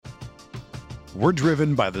We're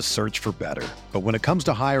driven by the search for better. But when it comes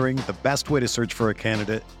to hiring, the best way to search for a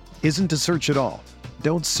candidate isn't to search at all.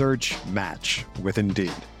 Don't search, match with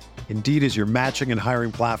Indeed. Indeed is your matching and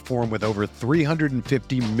hiring platform with over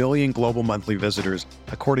 350 million global monthly visitors,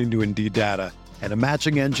 according to Indeed data, and a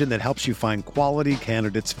matching engine that helps you find quality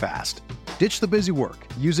candidates fast. Ditch the busy work.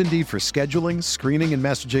 Use Indeed for scheduling, screening, and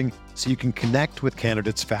messaging so you can connect with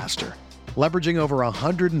candidates faster. Leveraging over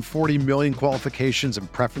 140 million qualifications and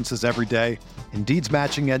preferences every day, Indeed's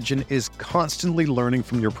matching engine is constantly learning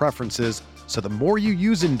from your preferences, so the more you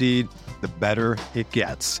use Indeed, the better it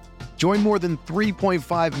gets. Join more than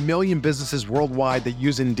 3.5 million businesses worldwide that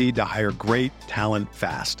use Indeed to hire great talent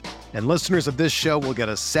fast. And listeners of this show will get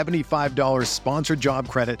a $75 sponsored job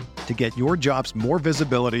credit to get your jobs more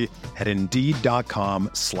visibility at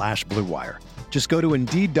Indeed.com/Blue Wire. Just go to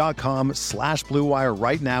Indeed.com/Blue Wire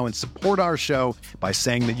right now and support our show by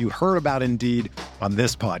saying that you heard about Indeed on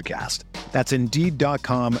this podcast. That's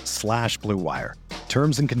Indeed.com/Blue Wire.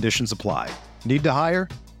 Terms and conditions apply. Need to hire?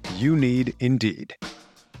 You need Indeed.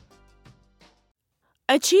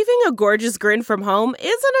 Achieving a gorgeous grin from home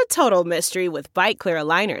isn't a total mystery with Byte Clear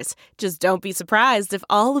aligners. Just don't be surprised if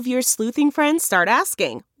all of your sleuthing friends start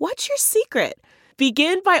asking, "What's your secret?"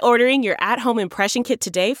 Begin by ordering your at-home impression kit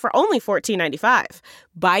today for only $14.95.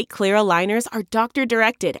 Byte Clear aligners are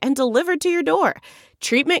doctor-directed and delivered to your door.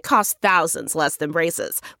 Treatment costs thousands less than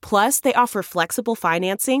braces. Plus, they offer flexible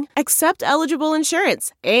financing, accept eligible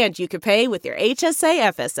insurance, and you can pay with your HSA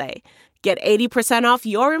FSA. Get 80% off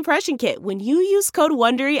your impression kit when you use code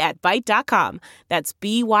WONDERY at Byte.com. That's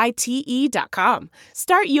BYTE.com.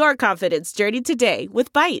 Start your confidence journey today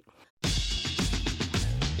with Byte.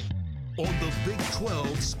 On the Big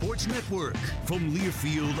 12 Sports Network from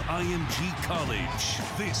Learfield IMG College.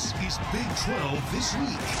 This is Big 12 This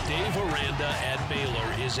Week. Dave Aranda at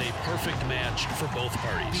Baylor is a perfect match for both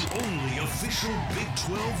parties. The only official Big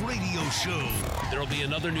 12 radio show. There will be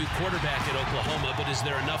another new quarterback at Oklahoma, but is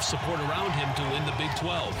there enough support around him to win the Big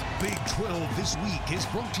 12? Big 12 This Week is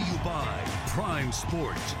brought to you by Prime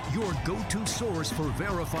Sport, your go-to source for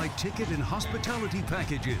verified ticket and hospitality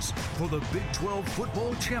packages for the Big 12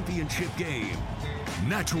 Football Championship game.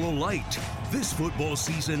 Natural Light. This football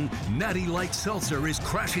season, Natty Light Seltzer is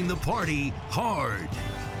crashing the party hard.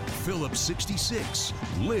 Phillips 66.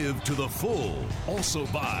 Live to the full. Also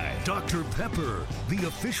by Dr. Pepper, the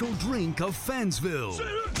official drink of Fansville.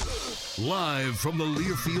 Live from the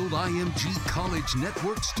Learfield IMG College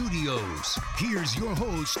Network studios, here's your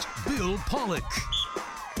host, Bill Pollock.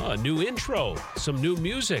 A new intro, some new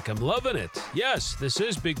music. I'm loving it. Yes, this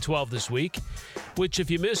is Big 12 This Week, which if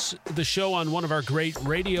you miss the show on one of our great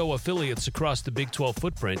radio affiliates across the Big 12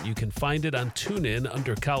 footprint, you can find it on TuneIn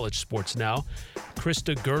under College Sports Now.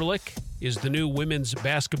 Krista Gerlich is the new women's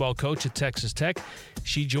basketball coach at Texas Tech.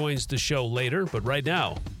 She joins the show later, but right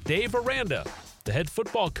now, Dave Aranda, the head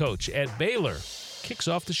football coach at Baylor, kicks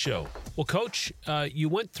off the show. Well, Coach, you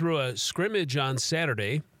went through a scrimmage on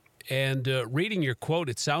Saturday. And reading your quote,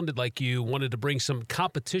 it sounded like you wanted to bring some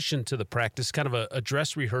competition to the practice, kind of a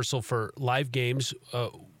dress rehearsal for live games.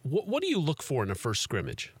 What do you look for in a first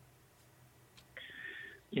scrimmage?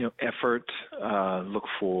 Effort, look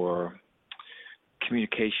for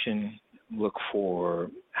communication, look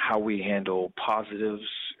for how we handle positives,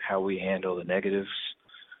 how we handle the negatives,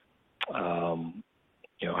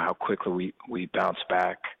 how quickly we bounce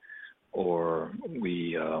back or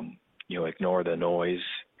we, ignore the noise.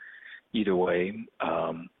 Either way,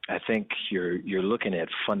 I think you're looking at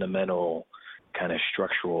fundamental kind of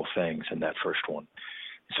structural things in that first one.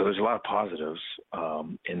 So there's a lot of positives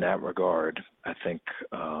in that regard. I think,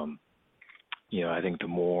 I think the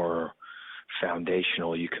more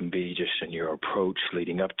foundational you can be just in your approach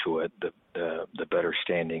leading up to it, the better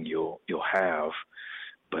standing you'll have.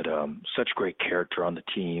 But such great character on the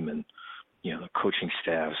team, and the coaching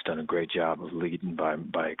staff's done a great job of leading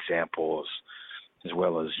by examples, as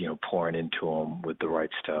well as, pouring into them with the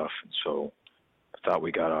right stuff. And so I thought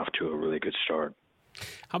we got off to a really good start.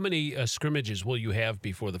 How many scrimmages will you have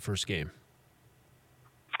before the first game?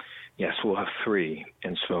 Yes, we'll have 3.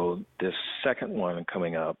 And so this second one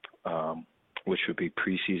coming up, which would be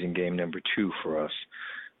preseason game number 2 for us,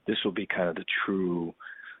 this will be kind of the true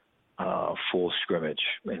full scrimmage.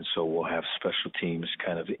 And so we'll have special teams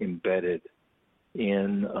kind of embedded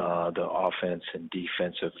in the offense and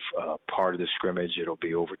defensive part of the scrimmage. It'll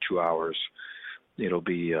be over 2 hours. It'll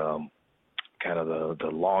be kind of the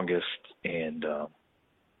longest and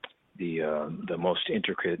the most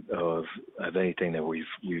intricate of anything that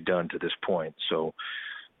we've done to this point. So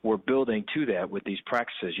we're building to that with these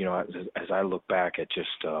practices. As I look back at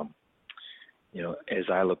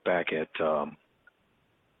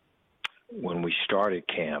when we started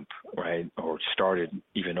camp, right, or started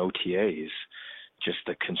even OTAs, just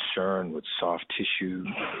the concern with soft tissue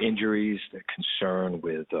injuries, the concern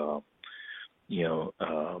with,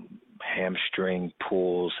 hamstring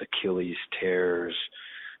pulls, Achilles tears,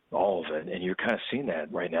 all of it. And you're kind of seeing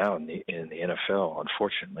that right now in the NFL,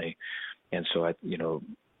 unfortunately. And so,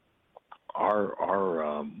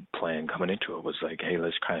 our plan coming into it was like, hey,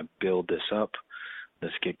 let's kind of build this up.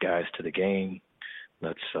 Let's get guys to the game.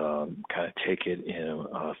 Let's kind of take it in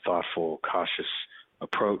a thoughtful, cautious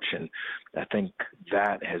approach. And I think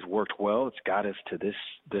that has worked well. It's got us to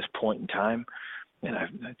this point in time. And I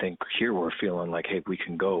think here we're feeling like, hey, we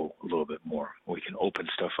can go a little bit more. We can open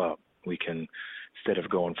stuff up. We can, instead of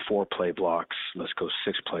going 4 play blocks, let's go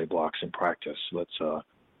 6 play blocks in practice. Let's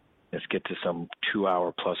get to some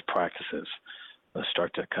 2-hour plus practices. Let's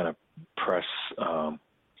start to kind of press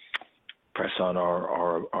on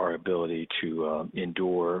our ability to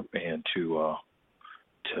endure and to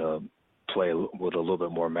play with a little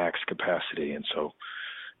bit more max capacity. And so,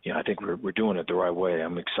 I think we're doing it the right way.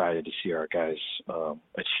 I'm excited to see our guys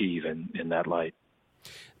achieve in that light.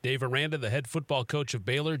 Dave Aranda, the head football coach of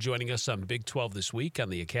Baylor, joining us on Big 12 this week on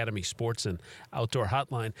the Academy Sports and Outdoor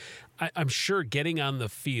Hotline. I'm sure getting on the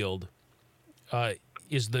field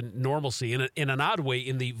is the normalcy, in an odd way,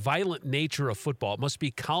 in the violent nature of football. It must be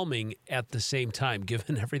calming at the same time,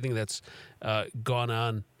 given everything that's gone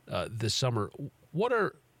on this summer. What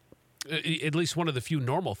are at least one of the few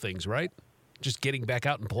normal things, right? Just getting back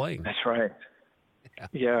out and playing. That's right.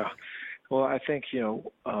 Yeah. Well, I think,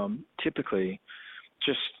 typically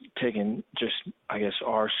just taking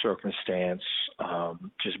our circumstance,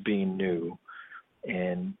 just being new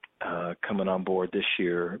and coming on board this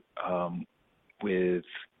year with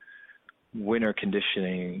winter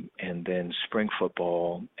conditioning and then spring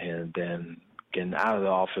football and then getting out of the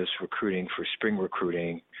office recruiting for spring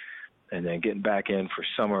recruiting and then getting back in for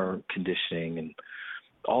summer conditioning and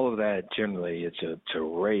all of that. Generally it's a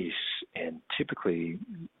race, and typically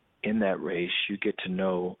in that race you get to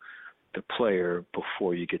know the player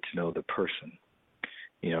before you get to know the person.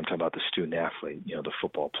 I'm talking about the student athlete, the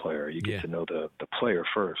football player. You get to know the player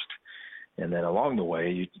first. And then along the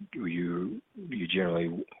way, you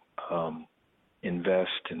generally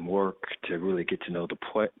invest and work to really get to know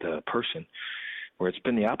the person. Where it's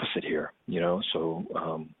been the opposite here,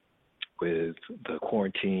 So with the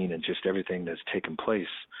quarantine and just everything that's taken place,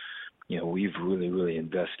 we've really, really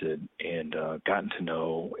invested and gotten to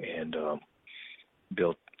know and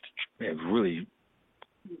built and really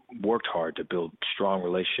worked hard to build strong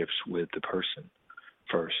relationships with the person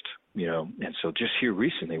first. And so just here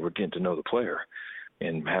recently, we're getting to know the player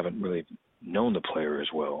and haven't really known the player as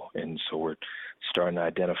well. And so we're starting to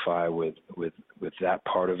identify with that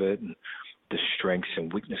part of it and the strengths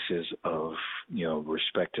and weaknesses of,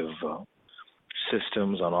 respective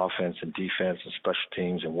systems on offense and defense and special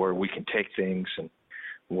teams, and where we can take things and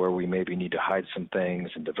where we maybe need to hide some things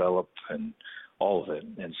and develop and all of it.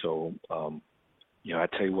 And so, I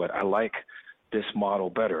tell you what, I like this model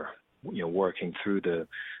better. Working through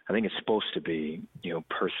I think it's supposed to be,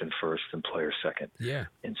 person first and player second. Yeah.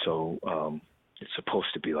 And so it's supposed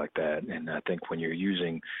to be like that. And I think when you're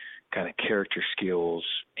using kind of character skills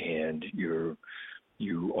and you're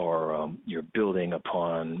building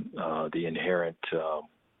upon the inherent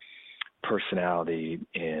personality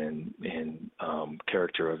and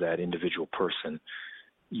character of that individual person,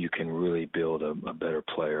 you can really build a better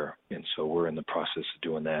player. And so we're in the process of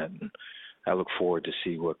doing that. And I look forward to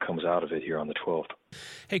see what comes out of it here on the 12th.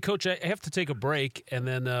 Hey, Coach, I have to take a break, and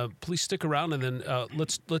then please stick around, and then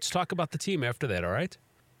let's talk about the team after that, all right?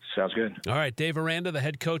 Sounds good. All right, Dave Aranda, the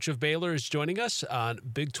head coach of Baylor, is joining us on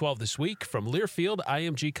Big 12 this week from Learfield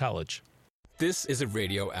IMG College. This is a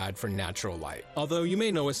radio ad for Natural Light, although you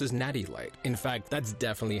may know us as Natty Light. In fact, that's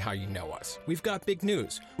definitely how you know us. We've got big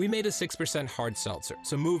news. We made a 6% hard seltzer,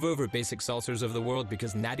 so move over basic seltzers of the world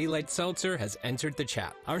because Natty Light Seltzer has entered the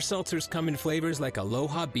chat. Our seltzers come in flavors like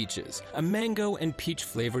Aloha Beaches, a mango and peach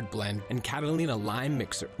flavored blend, and Catalina Lime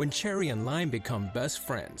Mixer, when cherry and lime become best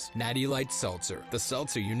friends. Natty Light Seltzer, the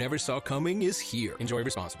seltzer you never saw coming, is here. Enjoy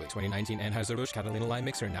responsibly. 2019 Anheuser-Busch Catalina Lime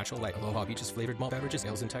Mixer and Natural Light Aloha Beaches flavored malt beverages,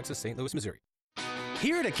 ales in Texas, St. Louis, Missouri.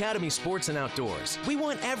 Here at Academy Sports and Outdoors, we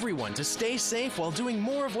want everyone to stay safe while doing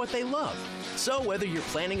more of what they love. So whether you're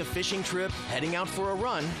planning a fishing trip, heading out for a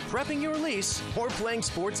run, prepping your release, or playing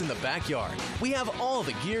sports in the backyard, we have all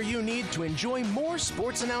the gear you need to enjoy more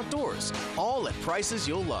sports and outdoors, all at prices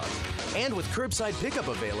you'll love. And with curbside pickup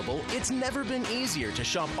available, it's never been easier to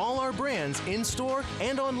shop all our brands in-store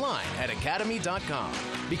and online at academy.com.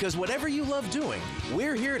 Because whatever you love doing,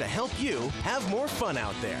 we're here to help you have more fun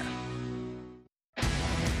out there.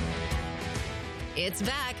 It's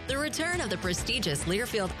back, the return of the prestigious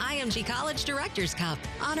Learfield IMG College Directors Cup,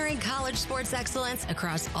 honoring college sports excellence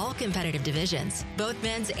across all competitive divisions, both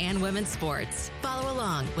men's and women's sports. Follow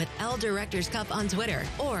along with L Directors Cup on Twitter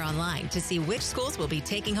or online to see which schools will be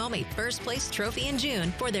taking home a first-place trophy in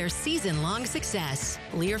June for their season-long success.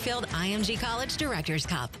 Learfield IMG College Directors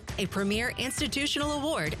Cup, a premier institutional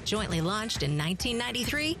award jointly launched in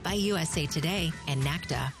 1993 by USA Today and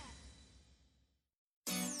NACDA.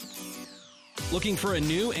 Looking for a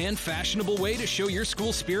new and fashionable way to show your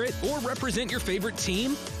school spirit or represent your favorite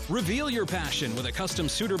team? Reveal your passion with a custom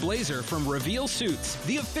suit or blazer from Reveal Suits,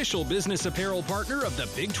 the official business apparel partner of the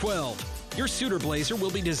Big 12. Your suit or blazer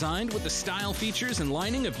will be designed with the style, features, and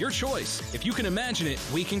lining of your choice. If you can imagine it,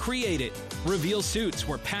 we can create it. Reveal Suits,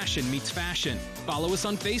 where passion meets fashion. Follow us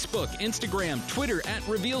on Facebook, Instagram, Twitter at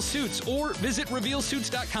Reveal Suits, or visit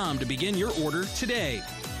RevealSuits.com to begin your order today.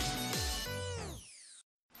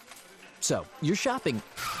 So, you're shopping,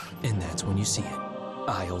 and that's when you see it.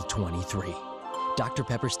 Aisle 23. Dr.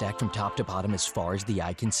 Pepper stacked from top to bottom as far as the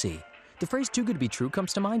eye can see. The phrase too good to be true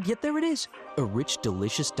comes to mind, yet there it is. A rich,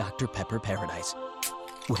 delicious Dr. Pepper paradise.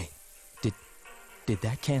 Wait, did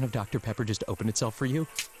that can of Dr. Pepper just open itself for you?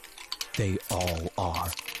 They all are.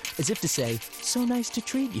 As if to say, so nice to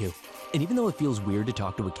treat you. And even though it feels weird to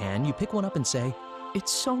talk to a can, you pick one up and say,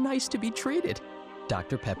 it's so nice to be treated.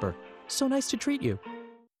 Dr. Pepper, so nice to treat you.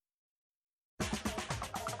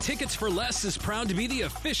 Tickets for Less is proud to be the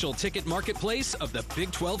official ticket marketplace of the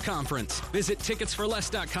Big 12 Conference. Visit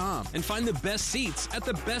ticketsforless.com and find the best seats at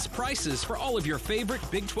the best prices for all of your favorite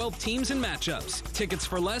Big 12 teams and matchups. Tickets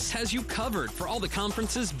for Less has you covered for all the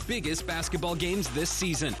conference's biggest basketball games this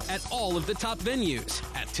season at all of the top venues.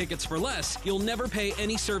 At Tickets for Less, you'll never pay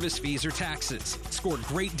any service fees or taxes. Score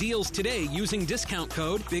great deals today using discount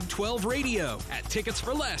code Big12Radio at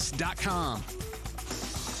ticketsforless.com.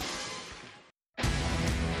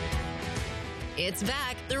 It's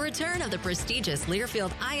back, the return of the prestigious Learfield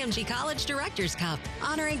IMG College Directors Cup,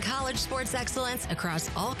 honoring college sports excellence across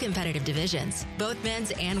all competitive divisions, both men's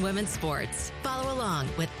and women's sports. Follow along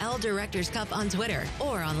with L Directors Cup on Twitter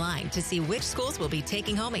or online to see which schools will be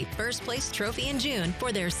taking home a first-place trophy in June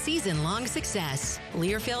for their season-long success.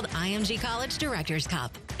 Learfield IMG College Directors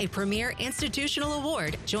Cup, a premier institutional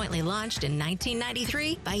award jointly launched in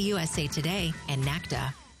 1993 by USA Today and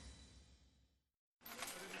NACDA.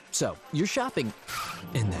 So, you're shopping,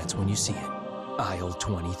 and that's when you see it. Aisle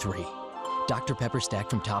 23. Dr. Pepper stacked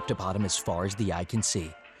from top to bottom as far as the eye can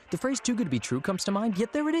see. The phrase too good to be true comes to mind,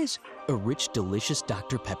 yet there it is. A rich, delicious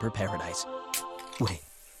Dr. Pepper paradise. Wait,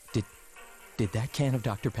 did that can of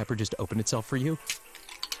Dr. Pepper just open itself for you?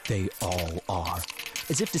 They all are.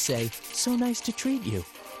 As if to say, so nice to treat you.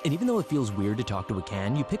 And even though it feels weird to talk to a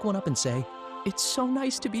can, you pick one up and say, it's so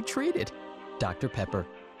nice to be treated. Dr. Pepper,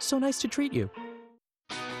 so nice to treat you.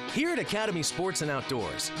 Here at Academy Sports and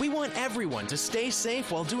Outdoors, we want everyone to stay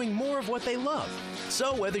safe while doing more of what they love.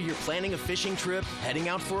 So whether you're planning a fishing trip, heading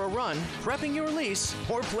out for a run, prepping your lease,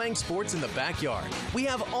 or playing sports in the backyard, we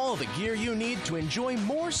have all the gear you need to enjoy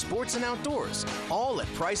more sports and outdoors, all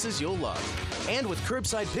at prices you'll love. And with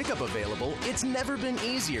curbside pickup available, it's never been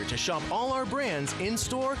easier to shop all our brands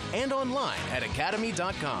in-store and online at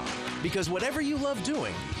academy.com. Because whatever you love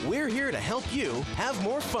doing, we're here to help you have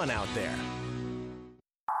more fun out there.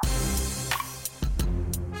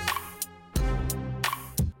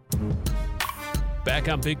 Back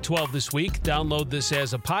on Big 12 this week. Download this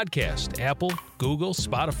as a podcast. Apple, Google,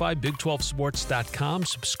 Spotify, Big12Sports.com.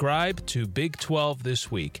 Subscribe to Big 12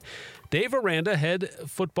 this week. Dave Aranda, head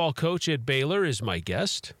football coach at Baylor, is my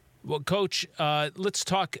guest. Well, Coach, let's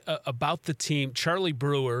talk about the team. Charlie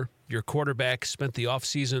Brewer, your quarterback, spent the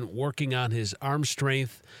offseason working on his arm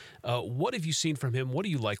strength. What have you seen from him? What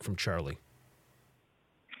do you like from Charlie?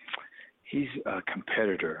 He's a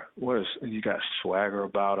competitor. He's got swagger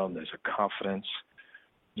about him. There's a confidence.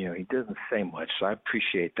 You know, he doesn't say much, so I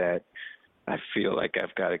appreciate that. I feel like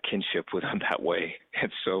I've got a kinship with him that way. And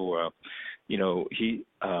so,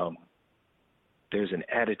 there's an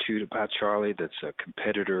attitude about Charlie that's a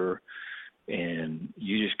competitor, and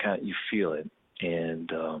you just you feel it. And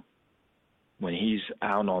when he's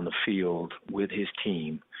out on the field with his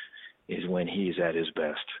team is when he's at his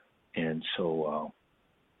best. And so,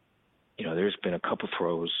 there's been a couple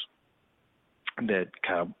throws that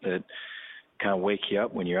kind of wake you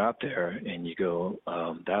up when you're out there, and you go,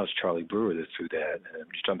 that was Charlie Brewer that threw that. And I'm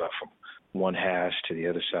just talking about from one hash to the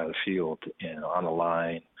other side of the field and on the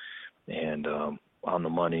line and on the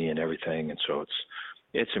money and everything. And so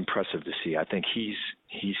it's impressive to see. I think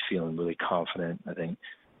he's feeling really confident. I think,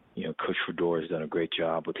 Coach Fedora has done a great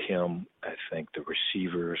job with him. I think the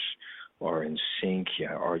receivers are in sync.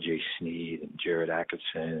 Yeah, R.J. Sneed and Jared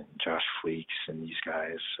Atkinson and Josh Fleeks and these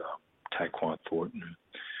guys, Tyquan Thornton.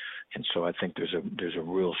 And so I think there's a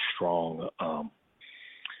real strong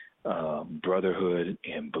brotherhood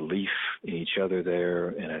and belief in each other there,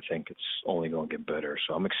 and I think it's only going to get better.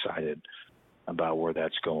 So I'm excited about where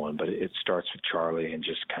that's going. But it starts with Charlie and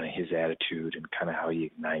just kind of his attitude and kind of how he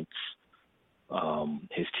ignites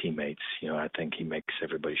his teammates. I think he makes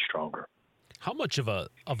everybody stronger. How much of a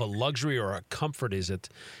luxury or a comfort is it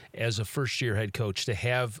as a first-year head coach to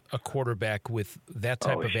have a quarterback with that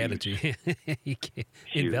type of attitude?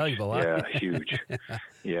 Invaluable. Yeah, huge.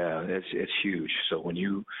 Yeah, it's huge. So when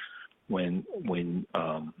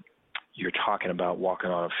you're talking about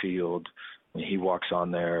walking on a field, when he walks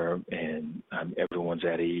on there and everyone's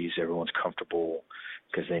at ease, everyone's comfortable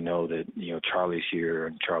because they know that Charlie's here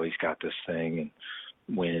and Charlie's got this thing.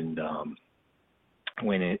 And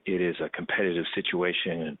when it is a competitive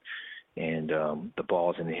situation and the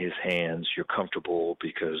ball's in his hands, you're comfortable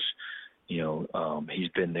because he's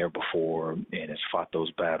been there before and has fought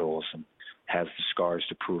those battles and has the scars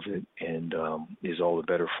to prove it and is all the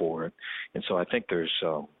better for it. And so I think there's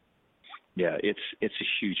it's a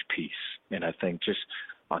huge piece. And I think just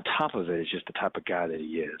on top of it is just the type of guy that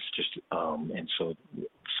he is. And so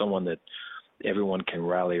someone that everyone can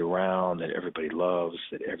rally around, that everybody loves,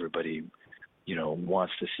 that everybody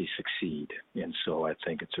wants to see succeed. And so I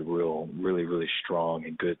think it's a really, really strong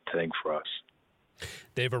and good thing for us.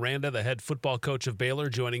 Dave Aranda, the head football coach of Baylor,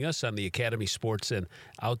 joining us on the Academy Sports and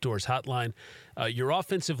Outdoors Hotline. Your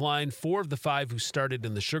offensive line, 4 of the 5 who started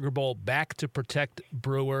in the Sugar Bowl, back to protect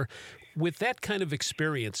Brewer. With that kind of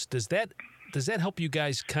experience, does that help you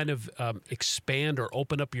guys kind of expand or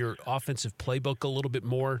open up your offensive playbook a little bit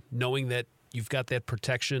more, knowing that you've got that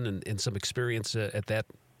protection and some experience at that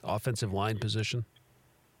offensive line position?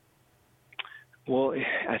 Well,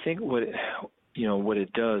 I think what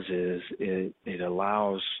it does is it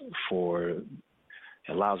allows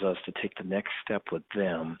us to take the next step with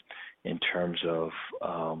them in terms of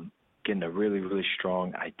getting a really, really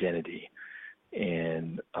strong identity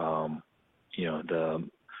and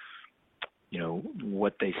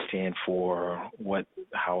what they stand for,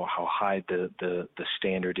 how high the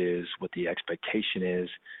standard is, what the expectation is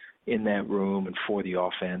in that room and for the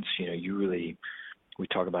offense. We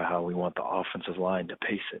talk about how we want the offensive line to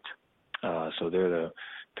pace it. So they're the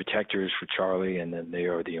protectors for Charlie, and then they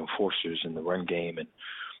are the enforcers in the run game.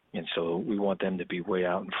 And so we want them to be way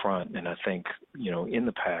out in front. And I think, in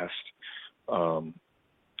the past,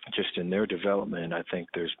 just in their development, I think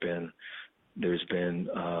there's been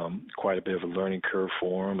quite a bit of a learning curve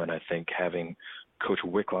for them. And I think having Coach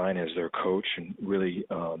Wickline as their coach and really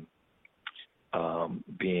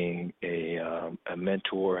being a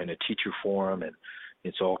mentor and a teacher for them, and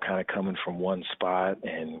it's all kind of coming from one spot,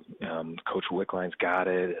 and Coach Wickline's got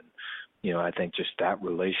it. And, I think just that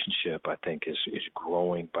relationship, I think, is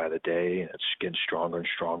growing by the day, and it's getting stronger and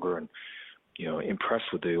stronger, and,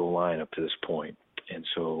 impressed with the O-line up to this point. And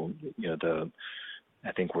so,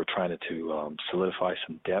 I think we're trying to solidify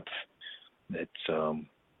some depth that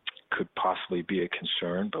could possibly be a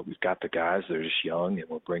concern, but we've got the guys that are just young, and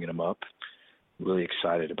we're bringing them up. Really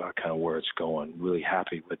excited about kind of where it's going, really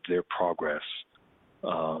happy with their progress.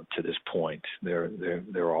 To this point,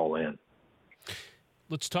 they're all in.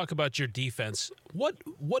 Let's talk about your defense.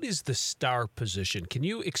 What is the star position? Can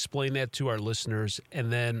you explain that to our listeners,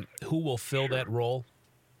 and then who will fill that role?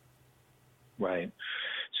 Right.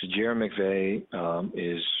 So Jerry McVay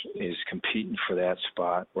is competing for that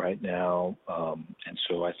spot right now, and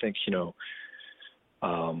so I think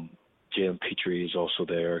Jalen Petrie is also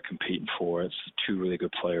there competing for it. It's 2 really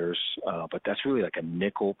good players, but that's really like a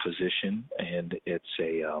nickel position, and it's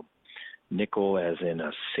a nickel as in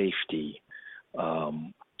a safety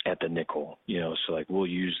at the nickel. So like we'll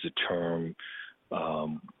use the term,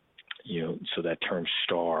 so that term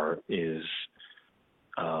star is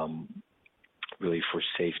really for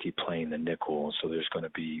safety playing the nickel. So there's going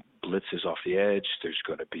to be blitzes off the edge. There's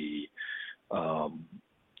going to be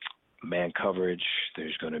man coverage.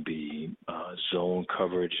 There's going to be zone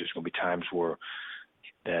coverage. There's going to be times where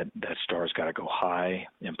that star's got to go high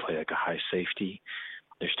and play like a high safety.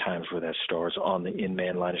 There's times where that star's on the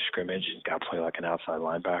in-man line of scrimmage and got to play like an outside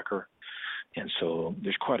linebacker. And so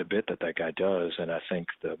there's quite a bit that guy does. And I think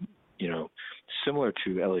similar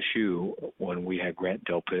to LSU when we had Grant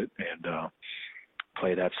Delpit and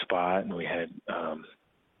play that spot, and we had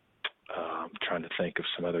trying to think of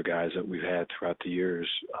some other guys that we've had throughout the years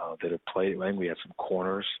that have played. I think we had some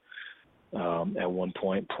corners at one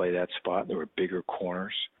point play that spot. There were bigger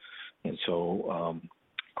corners. And so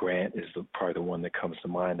Grant is probably the one that comes to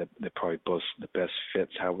mind that probably both the best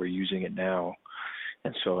fits how we're using it now.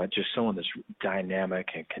 And so just someone that's dynamic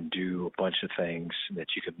and can do a bunch of things that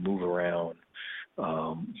you can move around,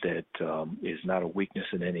 that is not a weakness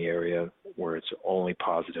in any area, where it's only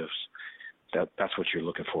positives. That's what you're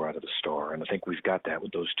looking for out of the star. And I think we've got that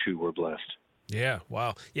with those two. We're blessed. Yeah,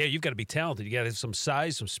 wow. Yeah, you've got to be talented. You got to have some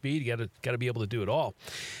size, some speed. You got to be able to do it all.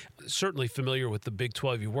 Certainly familiar with the Big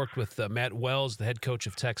 12. You worked with Matt Wells, the head coach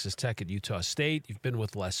of Texas Tech at Utah State. You've been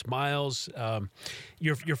with Les Miles.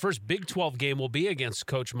 Your first Big 12 game will be against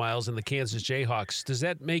Coach Miles and the Kansas Jayhawks. Does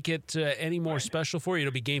that make it any more special for you?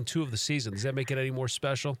 It'll be game 2 of the season. Does that make it any more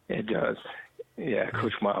special? It does. Yeah,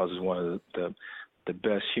 Coach Miles is one of the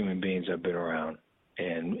best human beings I've been around,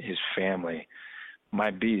 and his family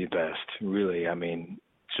might be the best, really. I mean,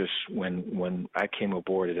 just when I came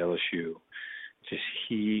aboard at LSU, just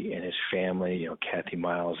he and his family, Kathy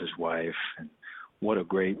Miles, his wife, and what a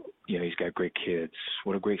great, he's got great kids.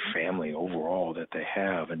 What a great family overall that they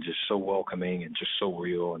have, and just so welcoming and just so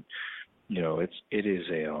real. And, it is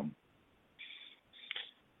a,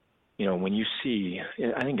 when you see,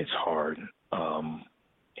 I think it's hard,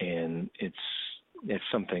 and it's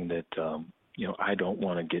something that, I don't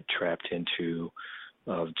want to get trapped into,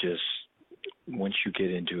 of just once you get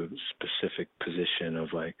into a specific position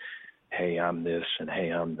of like, hey, I'm this and hey,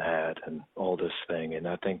 I'm that and all this thing. And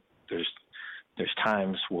I think there's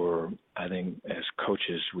times where I think as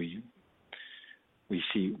coaches we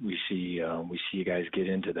see you guys get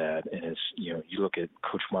into that, and it's you look at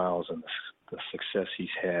Coach Miles and the success he's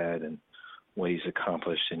had and what he's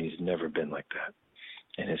accomplished, and he's never been like that.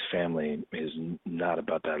 And his family is not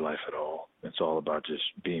about that life at all. It's all about just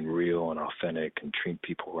being real and authentic and treating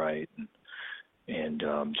people right and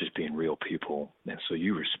just being real people. And so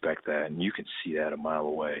you respect that, and you can see that a mile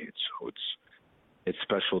away. So it's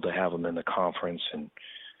special to have them in the conference, and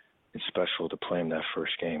it's special to play them that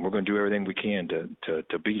first game. We're going to do everything we can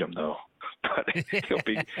to beat them, though. But it'll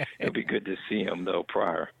be good to see them, though,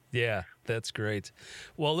 prior. Yeah, that's great.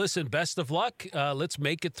 Well, listen, best of luck. Let's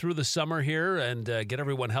make it through the summer here and get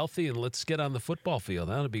everyone healthy, and let's get on the football field.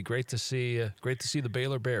 That'll be great to see. The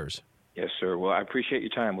Baylor Bears. Yes, sir. Well, I appreciate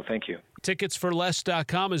your time. Well, thank you.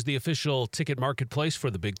 Ticketsforless.com is the official ticket marketplace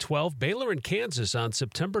for the Big 12. Baylor and Kansas on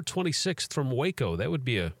September 26th from Waco. That would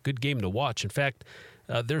be a good game to watch. In fact,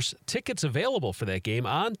 there's tickets available for that game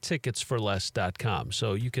on ticketsforless.com.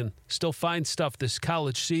 So you can still find stuff this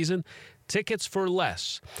college season. Tickets for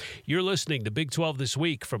less. You're listening to Big 12 This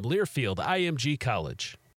Week from Learfield IMG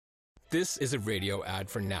College. This is a radio ad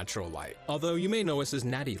for Natural Light, although you may know us as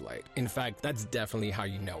Natty Light. In fact, that's definitely how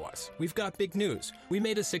you know us. We've got big news. We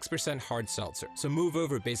made a 6% hard seltzer, so move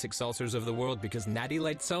over basic seltzers of the world because Natty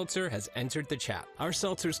Light Seltzer has entered the chat. Our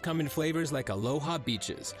seltzers come in flavors like Aloha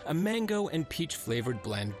Beaches, a mango and peach flavored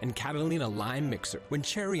blend, and Catalina Lime Mixer, when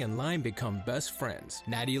cherry and lime become best friends.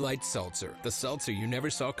 Natty Light Seltzer, the seltzer you never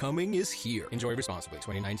saw coming, is here. Enjoy responsibly.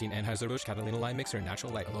 2019 Anheuser-Busch Catalina Lime Mixer and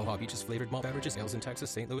Natural Light Aloha Beaches flavored malt beverages, ales in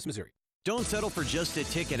Texas, St. Louis, Missouri. Don't settle for just a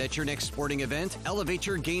ticket at your next sporting event. Elevate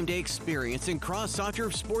your game day experience and cross off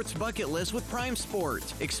your sports bucket list with Prime Sport.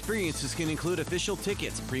 Experiences can include official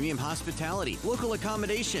tickets, premium hospitality, local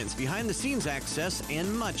accommodations, behind-the-scenes access,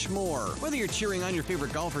 and much more. Whether you're cheering on your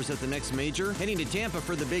favorite golfers at the next major, heading to Tampa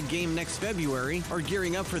for the big game next February, or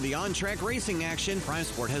gearing up for the on-track racing action, Prime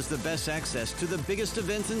Sport has the best access to the biggest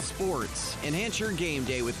events in sports. Enhance your game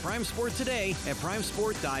day with Prime Sport today at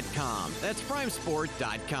primesport.com. That's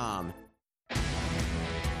primesport.com.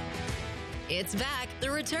 It's back.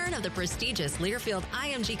 The return of the prestigious Learfield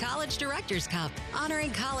IMG College Directors Cup,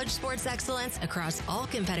 honoring college sports excellence across all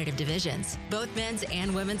competitive divisions, both men's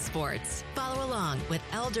and women's sports. Follow along with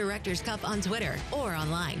L Directors Cup on Twitter or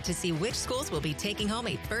online to see which schools will be taking home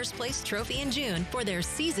a first place trophy in June for their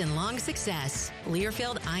season-long success.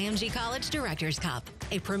 Learfield IMG College Directors Cup,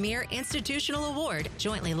 a premier institutional award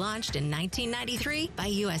jointly launched in 1993 by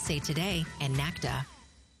USA Today and NACDA.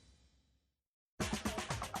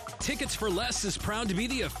 Tickets for Less is proud to be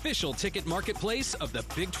the official ticket marketplace of the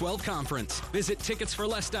Big 12 Conference. Visit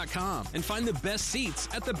ticketsforless.com and find the best seats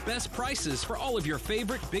at the best prices for all of your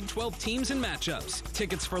favorite Big 12 teams and matchups.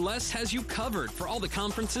 Tickets for Less has you covered for all the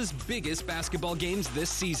conference's biggest basketball games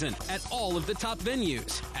this season at all of the top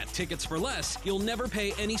venues. At Tickets for Less, you'll never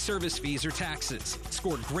pay any service fees or taxes.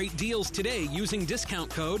 Score great deals today using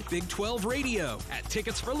discount code Big 12 Radio at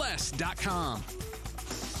ticketsforless.com.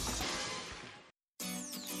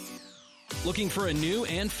 Looking for a new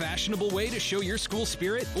and fashionable way to show your school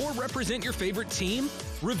spirit or represent your favorite team?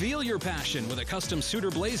 Reveal your passion with a custom suitor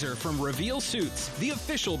blazer from Reveal Suits, the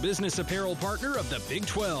official business apparel partner of the Big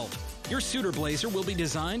 12. Your suitor blazer will be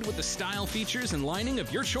designed with the style, features, and lining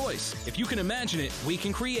of your choice. If you can imagine it, we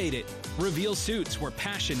can create it. Reveal Suits, where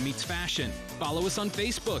passion meets fashion. Follow us on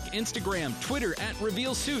Facebook, Instagram, Twitter at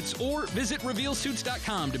Reveal Suits, or visit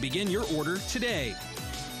RevealSuits.com to begin your order today.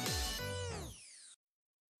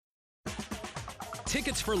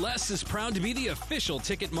 Tickets for Less is proud to be the official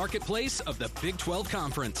ticket marketplace of the Big 12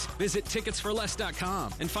 Conference. Visit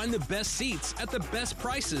ticketsforless.com and find the best seats at the best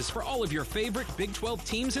prices for all of your favorite Big 12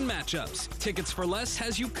 teams and matchups. Tickets for Less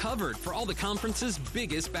has you covered for all the conference's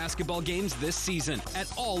biggest basketball games this season at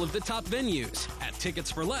all of the top venues. At Tickets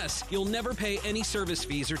for Less, you'll never pay any service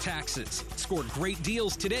fees or taxes. Score great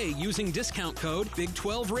deals today using discount code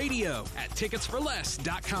Big12Radio at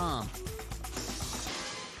ticketsforless.com.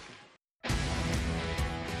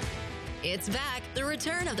 It's back, the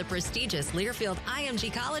return of the prestigious Learfield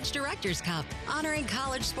IMG College Directors Cup, honoring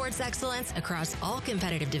college sports excellence across all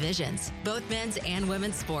competitive divisions, both men's and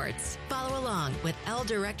women's sports. Follow along with L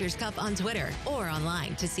Directors Cup on Twitter or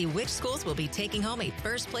online to see which schools will be taking home a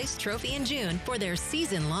first-place trophy in June for their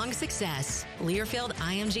season-long success. Learfield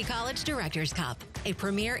IMG College Directors Cup, a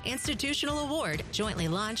premier institutional award jointly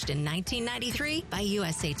launched in 1993 by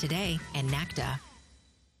USA Today and NACDA.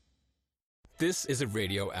 This is a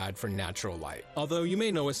radio ad for Natural Light. Although you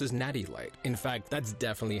may know us as Natty Light. In fact, that's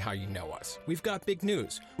definitely how you know us. We've got big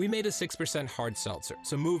news. We made a 6% hard seltzer.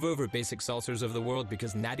 So move over basic seltzers of the world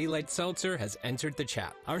because Natty Light Seltzer has entered the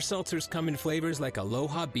chat. Our seltzers come in flavors like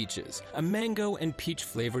Aloha Beaches, a mango and peach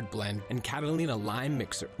flavored blend, and Catalina Lime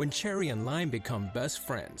Mixer. When cherry and lime become best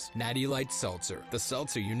friends. Natty Light Seltzer. The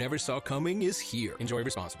seltzer you never saw coming is here. Enjoy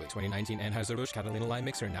responsibly. 2019 Anheuser-Busch Catalina Lime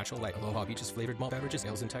Mixer and Natural Light Aloha Beaches flavored malt beverages.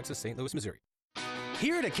 Ales in Texas, St. Louis, Missouri.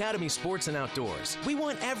 Here at Academy Sports and Outdoors, we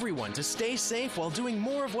want everyone to stay safe while doing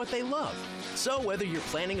more of what they love. So whether you're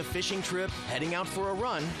planning a fishing trip, heading out for a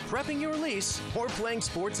run, prepping your lease, or playing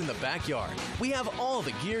sports in the backyard, we have all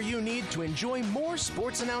the gear you need to enjoy more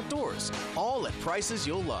sports and outdoors, all at prices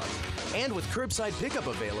you'll love. And with curbside pickup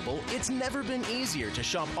available, it's never been easier to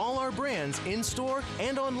shop all our brands in-store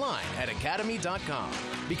and online at academy.com.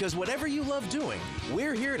 Because whatever you love doing,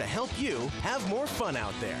 we're here to help you have more fun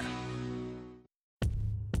out there.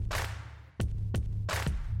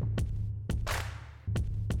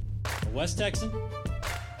 A West Texan,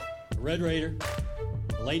 a Red Raider,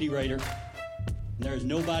 a Lady Raider, and there is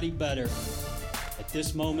nobody better at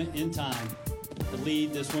this moment in time to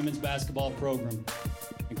lead this women's basketball program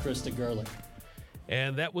than Krista Gerlich.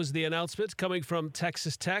 And that was the announcement coming from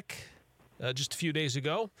Texas Tech just a few days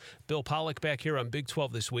ago. Bill Pollock back here on Big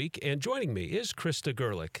 12 This Week. And joining me is Krista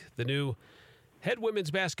Gerlich, the new head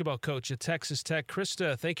women's basketball coach at Texas Tech.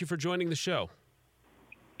 Krista, thank you for joining the show.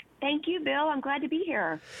 Thank you, Bill. I'm glad to be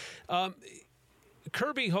here.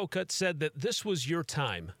 Kirby Hocutt said that this was your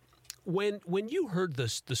time. When you heard the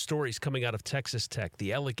stories coming out of Texas Tech,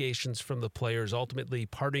 the allegations from the players, ultimately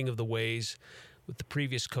parting of the ways with the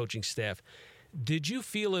previous coaching staff, did you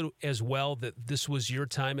feel it as well that this was your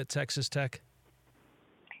time at Texas Tech?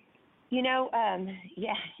 You know,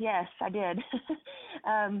 yes, I did.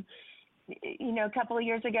 A couple of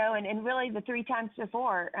years ago, and really the three times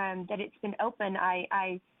before that it's been open,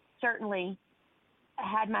 I certainly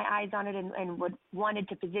had my eyes on it and wanted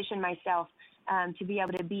to position myself to be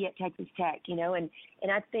able to be at Texas Tech, and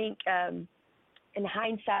I think in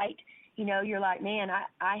hindsight, you're like, man,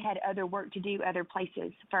 I had other work to do other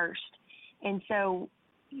places first. And so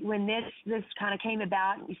when this kind of came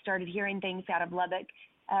about and we started hearing things out of Lubbock,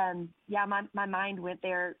 my mind went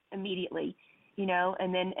there immediately,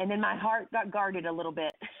 and then my heart got guarded a little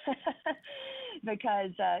bit because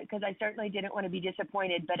I certainly didn't want to be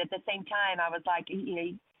disappointed. But at the same time, I was like,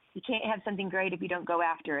 you can't have something great if you don't go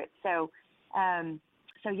after it. So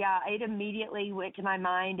it immediately went to my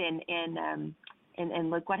mind and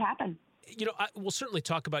look what happened. We'll certainly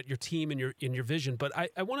talk about your team and your vision, but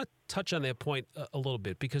I want to touch on that point a little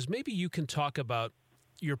bit because maybe you can talk about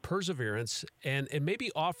your perseverance and maybe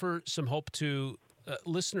offer some hope to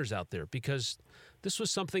listeners out there, because this was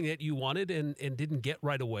something that you wanted and didn't get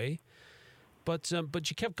right away, but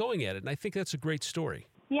you kept going at it, and I think that's a great story.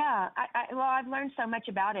 Yeah, I've learned so much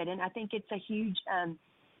about it, and I think it's a huge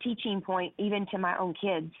teaching point even to my own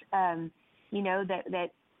kids.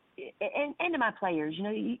 That and to my players.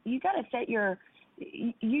 You got to set your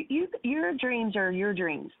dreams are your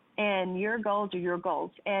dreams, and your goals are your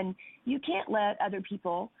goals, and you can't let other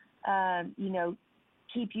people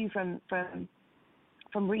keep you from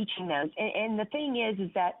reaching those. And the thing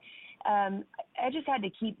is that I just had to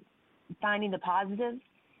keep finding the positives.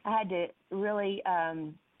 I had to really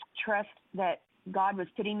trust that God was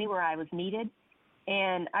putting me where I was needed.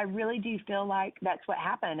 And I really do feel like that's what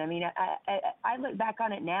happened. I mean, I look back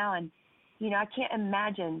on it now, and I can't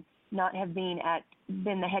imagine not have been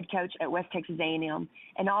the head coach at West Texas A&M,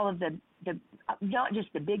 and all of the not just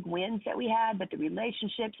the big wins that we had, but the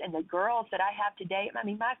relationships and the girls that I have today. I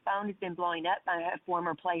mean, my phone has been blowing up by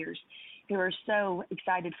former players who are so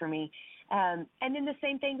excited for me. And then the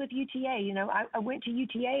same thing with UTA. I went to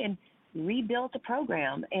UTA and rebuilt the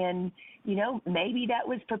program, and maybe that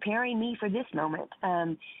was preparing me for this moment.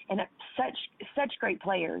 And such great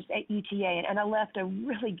players at UTA, and I left a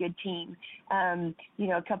really good team a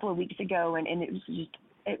couple of weeks ago, and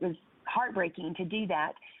it was heartbreaking to do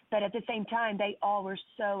that. But at the same time, they all were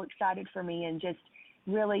so excited for me and just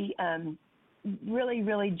really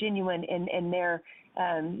really genuine in their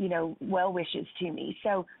well wishes to me.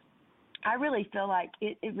 So I really feel like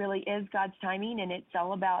it really is God's timing, and it's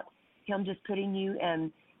all about Him just putting you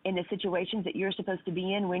in the situations that you're supposed to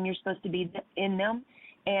be in when you're supposed to be in them.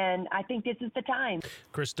 And I think this is the time.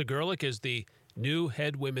 Krista Gerlich is the new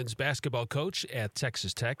head women's basketball coach at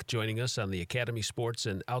Texas Tech, joining us on the Academy Sports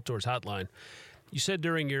and Outdoors Hotline. You said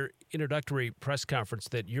during your introductory press conference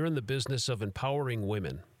that you're in the business of empowering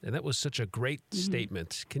women, and that was such a great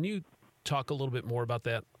statement. Can you talk a little bit more about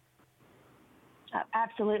that?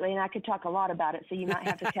 Absolutely, and I could talk a lot about it, so you might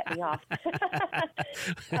have to cut me off.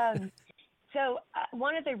 So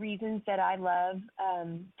one of the reasons that I love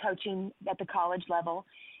coaching at the college level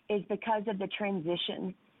is because of the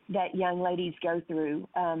transition that young ladies go through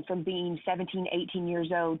from being 17, 18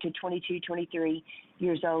 years old to 22, 23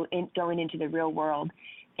 years old and going into the real world.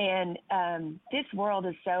 And this world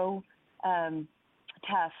is so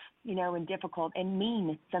tough, and difficult and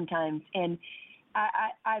mean sometimes. And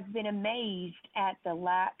I've been amazed at the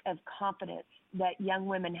lack of confidence that young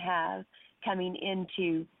women have coming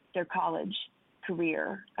into their college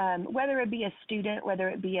career, whether it be a student, whether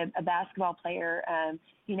it be a basketball player,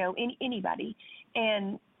 anybody.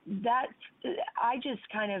 And that is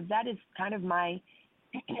kind of my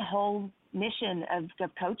whole mission of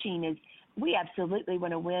coaching is we absolutely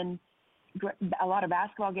want to win a lot of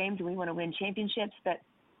basketball games and we want to win championships. But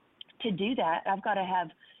to do that, I've got to have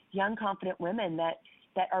young, confident women that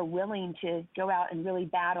are willing to go out and really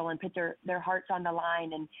battle and put their hearts on the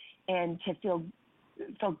line and to feel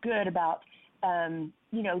good about,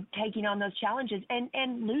 taking on those challenges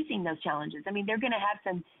and losing those challenges. I mean, they're going to have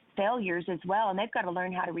some failures as well, and they've got to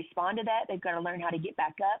learn how to respond to that. They've got to learn how to get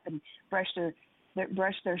back up and brush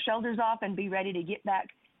their shoulders off and be ready to get back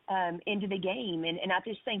into the game. And I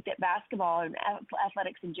just think that basketball and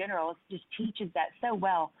athletics in general just teaches that so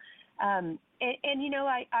well.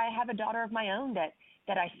 I have a daughter of my own that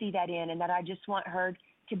I see that in, and that I just want her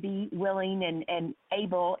to be willing and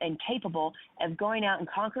able and capable of going out and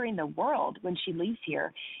conquering the world when she leaves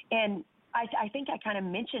here. And I think I kind of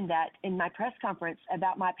mentioned that in my press conference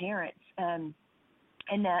about my parents, and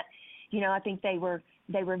that, I think they were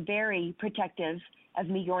very protective of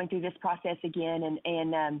me going through this process again,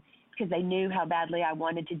 and because they knew how badly I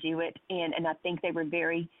wanted to do it, and I think they were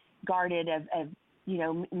very guarded of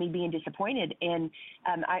me being disappointed. And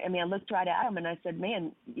I looked right at them and I said,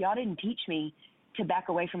 man, y'all didn't teach me to back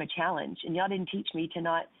away from a challenge, and y'all didn't teach me to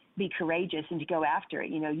not be courageous and to go after it.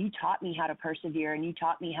 You taught me how to persevere, and you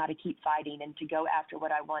taught me how to keep fighting and to go after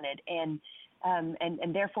what I wanted. And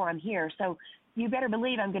therefore I'm here. So you better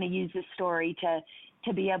believe I'm going to use this story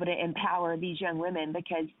to be able to empower these young women,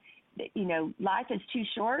 because, life is too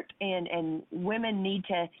short, and women need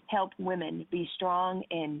to help women be strong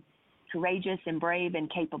and courageous and brave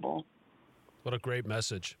and capable. What a great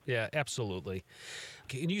message. Yeah, absolutely.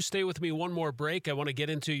 Can you stay with me one more break? I want to get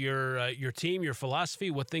into your team, your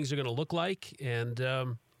philosophy, what things are going to look like, and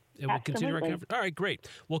we'll continue our conversation. All right, great.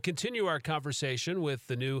 We'll continue our conversation with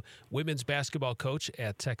the new women's basketball coach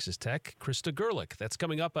at Texas Tech, Krista Gerlich. That's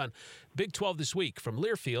coming up on Big 12 This Week from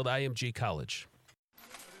Learfield IMG College.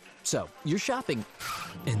 So, you're shopping,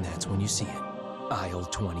 and that's when you see it. Aisle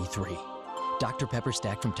 23. Dr. Pepper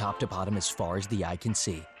stacked from top to bottom as far as the eye can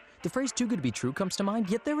see. The phrase too good to be true comes to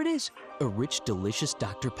mind, yet there it is. A rich, delicious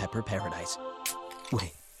Dr. Pepper paradise.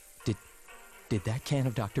 Wait, did that can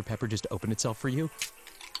of Dr. Pepper just open itself for you?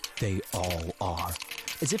 They all are.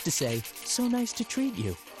 As if to say, so nice to treat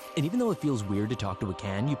you. And even though it feels weird to talk to a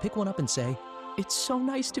can, you pick one up and say, it's so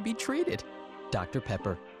nice to be treated. Dr.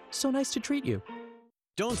 Pepper, so nice to treat you.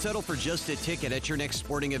 Don't settle for just a ticket at your next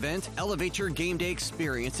sporting event. Elevate your game day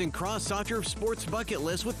experience and cross off your sports bucket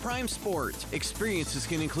list with Prime Sport. Experiences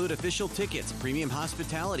can include official tickets, premium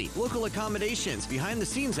hospitality, local accommodations,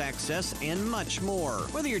 behind-the-scenes access, and much more.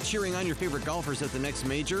 Whether you're cheering on your favorite golfers at the next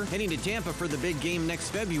major, heading to Tampa for the big game next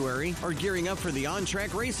February, or gearing up for the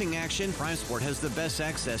on-track racing action, Prime Sport has the best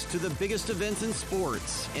access to the biggest events in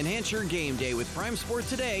sports. Enhance your game day with Prime Sport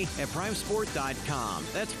today at primesport.com.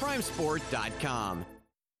 That's primesport.com.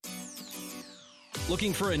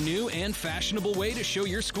 Looking for a new and fashionable way to show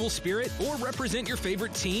your school spirit or represent your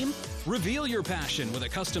favorite team? Reveal your passion with a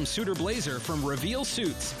custom suit or blazer from Reveal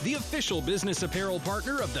Suits, the official business apparel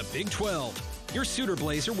partner of the Big 12. Your suit or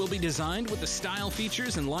blazer will be designed with the style,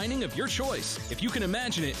 features, and lining of your choice. If you can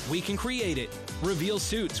imagine it, we can create it. Reveal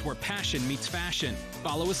Suits, where passion meets fashion.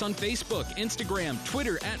 Follow us on Facebook, Instagram,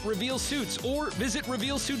 Twitter at Reveal Suits, or visit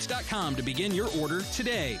RevealSuits.com to begin your order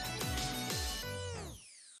today.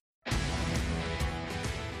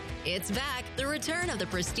 It's back, the return of the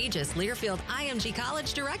prestigious Learfield IMG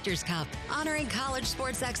College Directors Cup, honoring college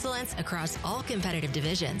sports excellence across all competitive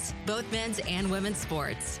divisions, both men's and women's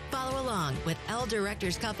sports. Follow along with L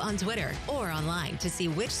Directors Cup on Twitter or online to see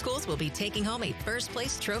which schools will be taking home a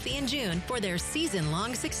first-place trophy in June for their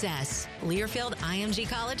season-long success. Learfield IMG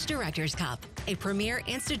College Directors Cup, a premier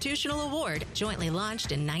institutional award jointly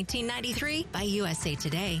launched in 1993 by USA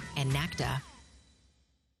Today and NACDA.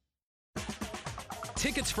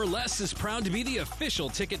 Tickets for Less is proud to be the official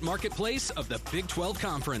ticket marketplace of the Big 12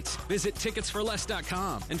 Conference. Visit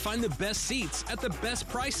ticketsforless.com and find the best seats at the best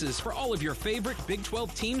prices for all of your favorite Big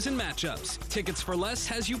 12 teams and matchups. Tickets for Less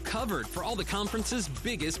has you covered for all the conference's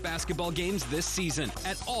biggest basketball games this season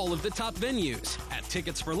at all of the top venues. At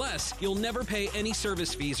Tickets for Less, you'll never pay any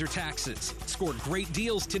service fees or taxes. Score great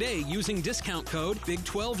deals today using discount code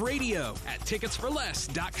Big12Radio at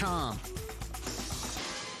ticketsforless.com.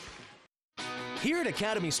 Here at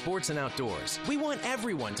Academy Sports and Outdoors, we want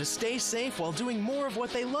everyone to stay safe while doing more of what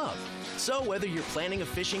they love. So whether you're planning a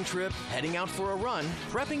fishing trip, heading out for a run,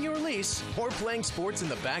 prepping your lease, or playing sports in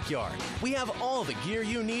the backyard, we have all the gear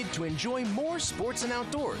you need to enjoy more sports and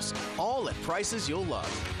outdoors, all at prices you'll love.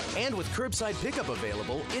 And with curbside pickup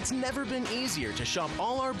available, it's never been easier to shop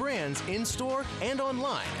all our brands in-store and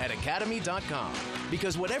online at academy.com.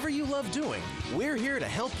 Because whatever you love doing, we're here to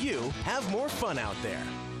help you have more fun out there.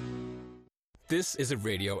 This is a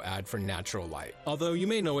radio ad for Natural Light. Although you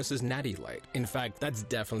may know us as Natty Light. In fact, that's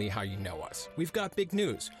definitely how you know us. We've got big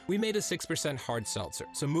news. We made a 6% hard seltzer.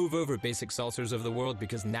 So move over basic seltzers of the world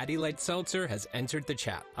because Natty Light Seltzer has entered the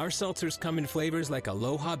chat. Our seltzers come in flavors like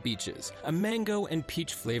Aloha Beaches, a mango and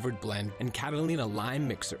peach flavored blend, and Catalina Lime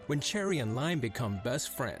Mixer. When cherry and lime become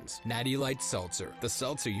best friends. Natty Light Seltzer. The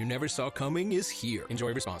seltzer you never saw coming is here.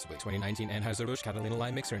 Enjoy responsibly. 2019 Anheuser-Busch Catalina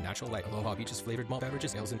Lime Mixer and Natural Light Aloha Beaches flavored malt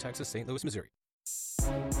beverages. Ales in Texas, St. Louis, Missouri.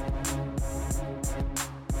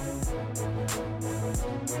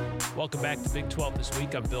 Welcome back to Big 12 This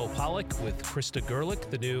Week. I'm Bill Pollock with Krista Gerlich,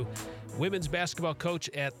 the new women's basketball coach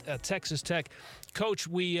at Texas Tech. Coach,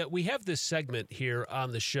 we have this segment here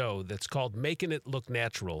on the show that's called Making It Look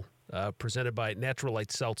Natural, presented by Natural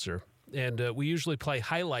Light Seltzer. And we usually play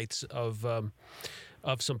highlights of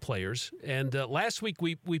some players. And last week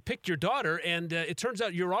we picked your daughter, and it turns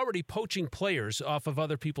out you're already poaching players off of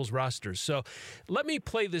other people's rosters. So let me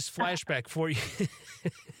play this flashback for you.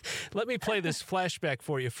 Let me play this flashback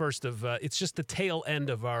for you first. It's just the tail end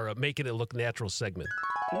of our Making It Look Natural segment.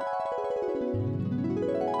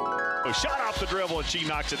 Shot off the dribble, and she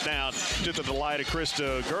knocks it down to the delight of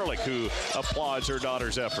Krista Gerlich, who applauds her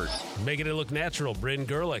daughter's effort. Making it look natural, Bryn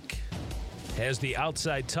Gerlich has the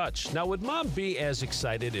outside touch. Now, would Mom be as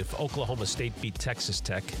excited if Oklahoma State beat Texas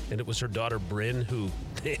Tech and it was her daughter Bryn who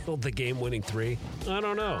nailed the game-winning three? I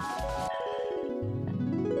don't know.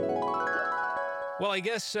 Well, I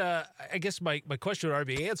guess my question would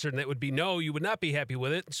already be answered, and that would be no, you would not be happy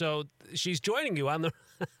with it. So she's joining you on the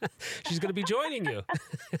she's going to be joining you.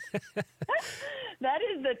 That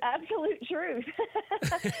is the absolute truth.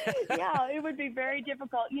 Yeah, it would be very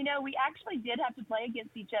difficult. You know, we actually did have to play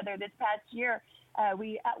against each other this past year.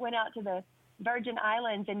 We went out to the Virgin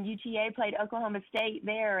Islands, and UTA played Oklahoma State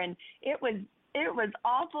there, and it was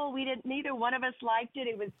awful. Neither one of us liked it.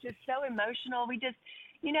 It was just so emotional. We just,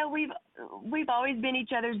 you know, we've always been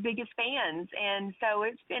each other's biggest fans, and so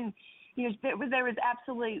it's been, you know, there was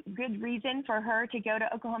absolute good reason for her to go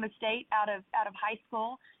to Oklahoma State out of high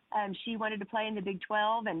school. She wanted to play in the Big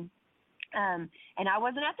 12, and I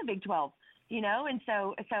wasn't at the Big 12, you know, and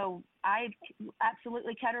so I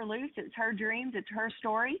absolutely cut her loose. It's her dreams, it's her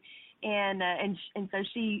story, and so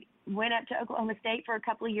she went up to Oklahoma State for a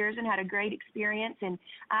couple of years and had a great experience. And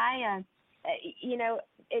I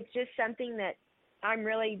it's just something that I'm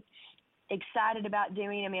really excited about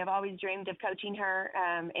doing. I mean, I've always dreamed of coaching her,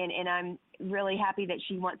 and I'm really happy that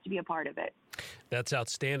she wants to be a part of it. That's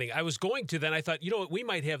outstanding. I was going to then. I thought, we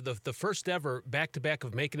might have the first ever back-to-back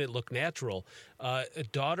of Making It Look Natural, a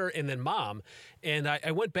daughter and then mom. And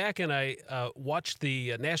I went back and I watched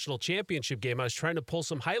the national championship game. I was trying to pull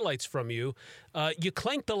some highlights from you. You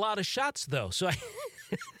clanked a lot of shots, though. So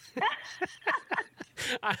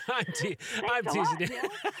I'm teasing you.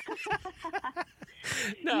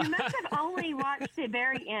 No. You must have only watched the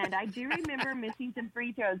very end. I do remember missing some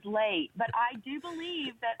free throws late, but I do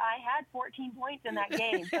believe that I had 14 points in that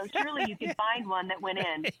game. So surely you could find one that went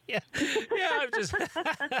in. Yeah,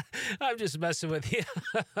 I'm just messing with you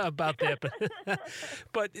about that.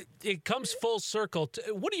 But it comes full circle.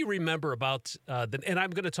 What do you remember about and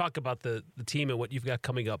I'm going to talk about the team and what you've got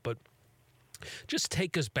coming up, but just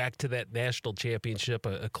take us back to that national championship,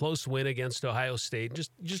 a close win against Ohio State,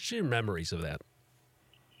 just your memories of that.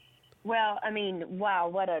 Well, I mean, wow,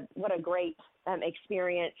 what a great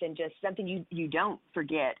experience, and just something you don't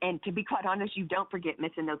forget. And to be quite honest, you don't forget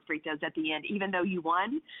missing those free throws at the end, even though you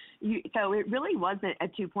won. So it really wasn't a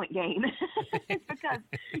 2-point game because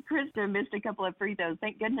Krista missed a couple of free throws.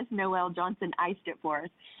 Thank goodness Noelle Johnson iced it for us.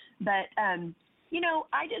 But,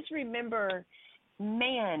 I just remember,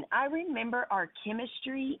 I remember our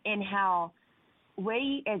chemistry and how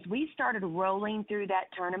as we started rolling through that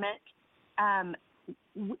tournament,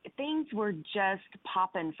 things were just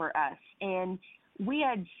popping for us. And we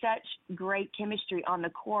had such great chemistry on the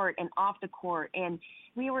court and off the court, and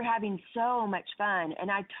we were having so much fun.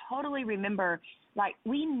 And I totally remember,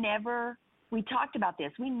 we talked about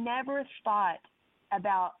this. We never thought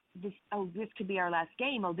about this, this could be our last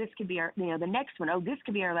game. This could be our, the next one. This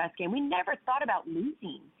could be our last game. We never thought about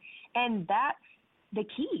losing. And that's the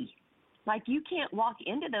key. You can't walk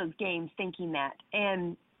into those games thinking that.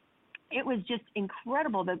 And it was just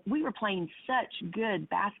incredible that we were playing such good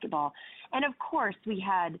basketball. And of course we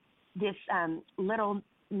had this little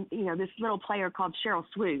player called Cheryl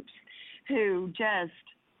Swoops, who just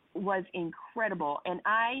was incredible. And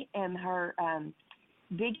I am her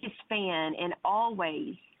biggest fan, and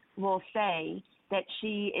always will say that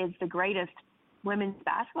she is the greatest women's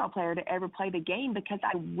basketball player to ever play the game, because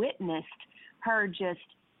I witnessed her just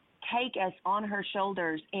take us on her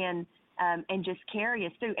shoulders and just carry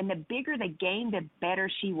us through. And the bigger the game, the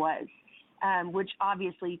better she was, which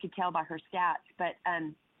obviously you could tell by her stats. But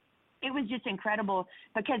it was just incredible,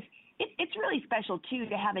 because it's really special, too,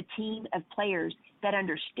 to have a team of players that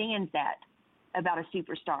understands that about a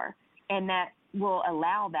superstar, and that will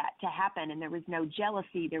allow that to happen. And there was no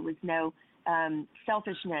jealousy. There was no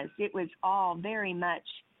selfishness. It was all very much,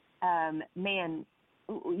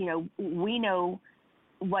 we know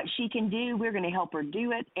what she can do. We're going to help her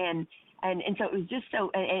do it. And so it was just so,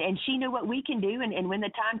 and she knew what we can do. And when the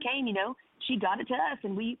time came, she got it to us,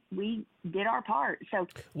 and we did our part. So,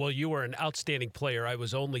 well, you were an outstanding player. I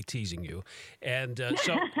was only teasing you. And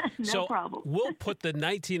no problem. We'll put the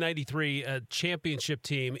 1993 championship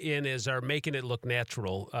team in as our Making It Look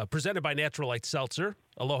Natural, presented by Natural Light Seltzer.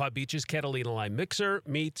 Aloha Beaches Catalina Lime Mixer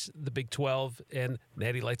meets the Big 12 and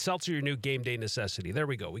Natty Light Seltzer, your new game day necessity. There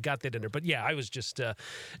we go. We got that in there. But, yeah, I was just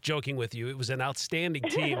joking with you. It was an outstanding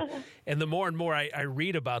team. And the more and more I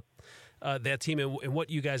read about that team and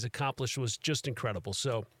what you guys accomplished was just incredible.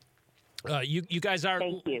 So you guys are,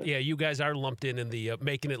 thank you. Yeah, you guys are lumped in the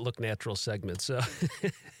Making It Look Natural segment. So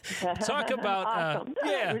talk about, awesome.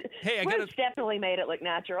 Hey, We've definitely made it look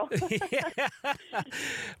natural.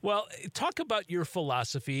 Well, talk about your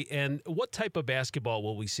philosophy and what type of basketball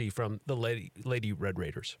will we see from the Lady Red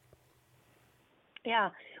Raiders?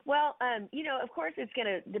 Yeah, well, of course it's going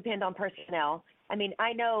to depend on personnel. I mean,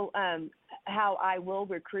 I know how I will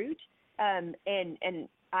recruit, and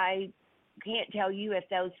I can't tell you if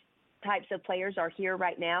those types of players are here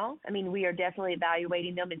right now. I mean, we are definitely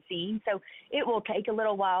evaluating them and seeing. So it will take a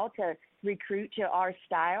little while to recruit to our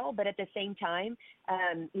style, but at the same time,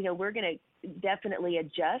 we're going to definitely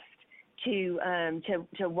adjust to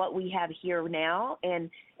what we have here now and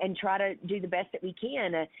try to do the best that we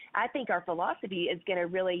can. I think our philosophy is going to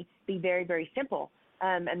really be very, very simple.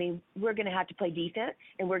 We're going to have to play defense,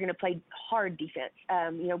 and we're going to play hard defense.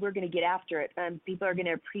 We're going to get after it. People are going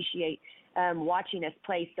to appreciate watching us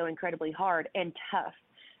play so incredibly hard and tough.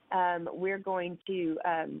 We're going to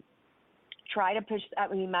try to push.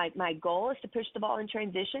 My goal is to push the ball in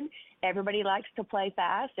transition. Everybody likes to play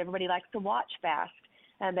fast. Everybody likes to watch fast.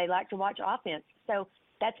 They like to watch offense. So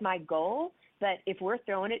that's my goal. But if we're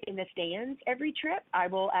throwing it in the stands every trip, I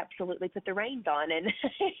will absolutely put the reins on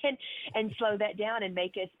and slow that down and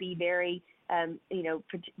make us be very,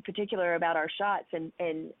 particular about our shots and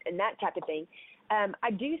that type of thing.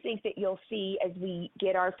 I do think that you'll see as we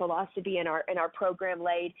get our philosophy and our program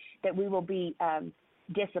laid that we will be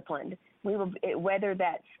disciplined. We will, whether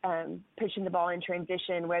that's pushing the ball in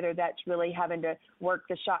transition, whether that's really having to work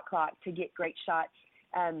the shot clock to get great shots,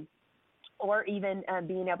 or even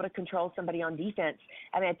being able to control somebody on defense.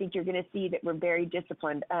 I mean, I think you're going to see that we're very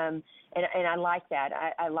disciplined, and I like that.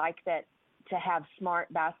 I like that, to have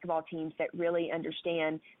smart basketball teams that really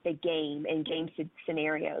understand the game and game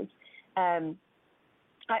scenarios.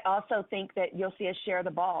 I also think that you'll see us share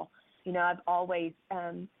the ball. You know, I've always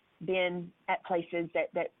been at places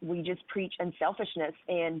that we just preach unselfishness,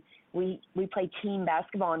 and we play team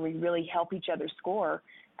basketball and we really help each other score.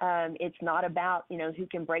 It's not about, who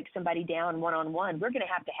can break somebody down one-on-one. We're going to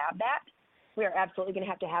have that. We are absolutely going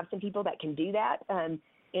to have some people that can do that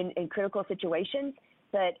in critical situations.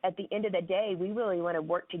 But at the end of the day, we really want to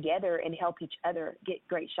work together and help each other get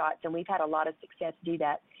great shots, and we've had a lot of success do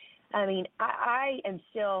that. I mean, I am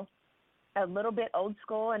still a little bit old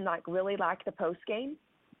school and really like the post game.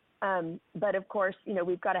 But of course,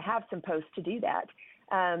 we've got to have some posts to do that.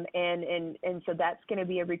 And so that's going to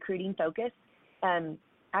be a recruiting focus.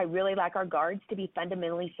 I really like our guards to be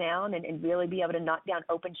fundamentally sound and really be able to knock down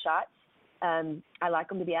open shots. I like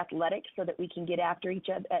them to be athletic so that we can get after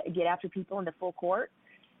people in the full court.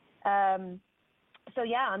 So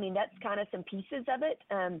yeah, I mean, that's kind of some pieces of it.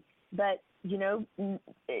 But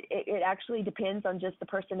it actually depends on just the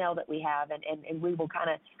personnel that we have, and we will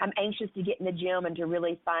I'm anxious to get in the gym and to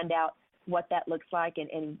really find out what that looks like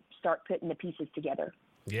and start putting the pieces together.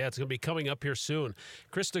 Yeah, it's going to be coming up here soon.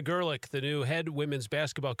 Krista Gerlich, the new head women's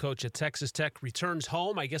basketball coach at Texas Tech, returns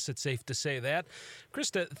home. I guess it's safe to say that.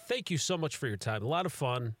 Krista, thank you so much for your time. A lot of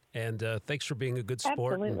fun, and thanks for being a good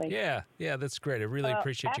sport. Absolutely. And yeah, that's great. I really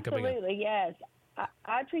appreciate you coming in. Absolutely, yes.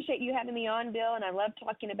 I appreciate you having me on, Bill, and I love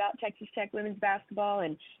talking about Texas Tech women's basketball.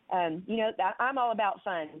 And, I'm all about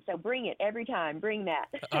fun, so bring it every time. Bring that.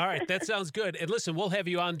 All right, that sounds good. And listen, we'll have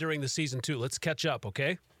you on during the season, too. Let's catch up,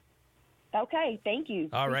 okay? Okay, thank you.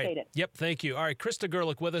 All right. Appreciate it. Yep, thank you. All right, Krista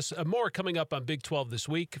Gerlich with us. More coming up on Big 12 this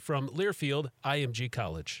week from Learfield IMG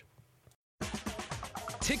College.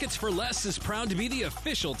 Tickets for Less is proud to be the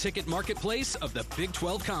official ticket marketplace of the Big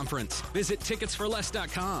 12 Conference. Visit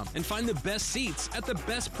ticketsforless.com and find the best seats at the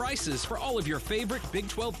best prices for all of your favorite Big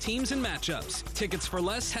 12 teams and matchups. Tickets for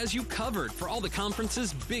Less has you covered for all the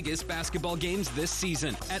conference's biggest basketball games this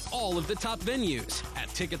season at all of the top venues. At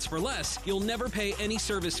Tickets for Less, you'll never pay any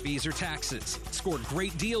service fees or taxes. Score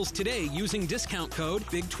great deals today using discount code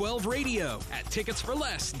Big12Radio at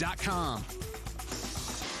ticketsforless.com.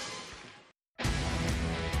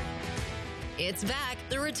 It's back,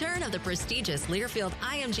 the return of the prestigious Learfield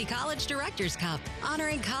IMG College Directors Cup,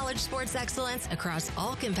 honoring college sports excellence across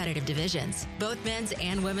all competitive divisions, both men's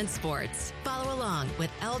and women's sports. Follow along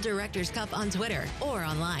with L Directors Cup on Twitter or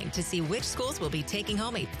online to see which schools will be taking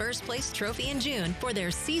home a first-place trophy in June for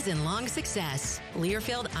their season-long success.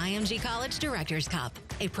 Learfield IMG College Directors Cup,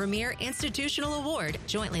 a premier institutional award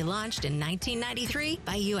jointly launched in 1993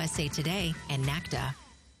 by USA Today and NACDA.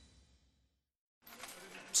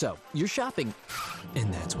 So, you're shopping,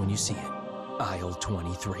 and that's when you see it. Aisle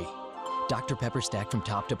 23. Dr. Pepper stacked from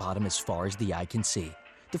top to bottom as far as the eye can see.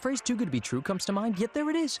 The phrase too good to be true comes to mind, yet there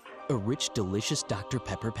it is. A rich, delicious Dr.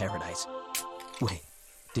 Pepper paradise. Wait,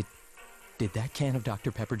 did that can of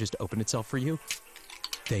Dr. Pepper just open itself for you?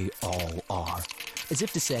 They all are. As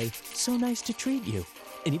if to say, so nice to treat you.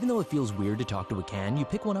 And even though it feels weird to talk to a can, you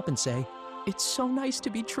pick one up and say, it's so nice to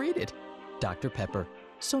be treated. Dr. Pepper,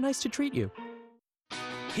 so nice to treat you.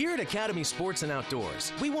 Here at Academy Sports and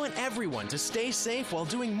Outdoors, we want everyone to stay safe while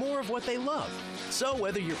doing more of what they love. So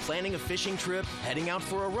whether you're planning a fishing trip, heading out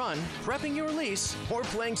for a run, prepping your lease, or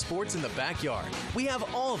playing sports in the backyard, we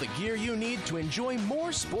have all the gear you need to enjoy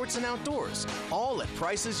more sports and outdoors, all at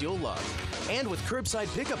prices you'll love. And with curbside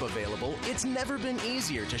pickup available, it's never been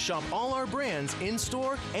easier to shop all our brands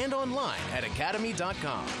in-store and online at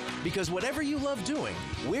academy.com. Because whatever you love doing,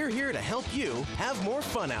 we're here to help you have more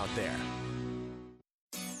fun out there.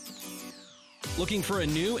 Looking for a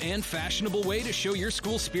new and fashionable way to show your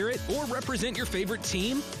school spirit or represent your favorite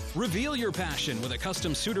team? Reveal your passion with a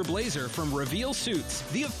custom suit or blazer from Reveal Suits,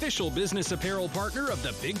 the official business apparel partner of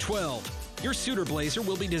the Big 12. Your suit or blazer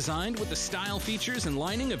will be designed with the style, features, and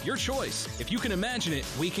lining of your choice. If you can imagine it,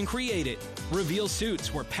 we can create it. Reveal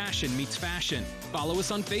Suits, where passion meets fashion. Follow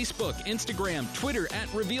us on Facebook, Instagram, Twitter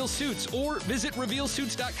at Reveal Suits, or visit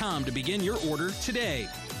RevealSuits.com to begin your order today.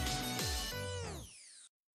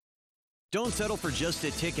 Don't settle for just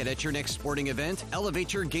a ticket at your next sporting event.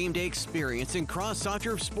 Elevate your game day experience and cross off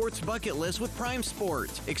your sports bucket list with Prime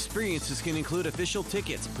Sport. Experiences can include official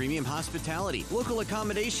tickets, premium hospitality, local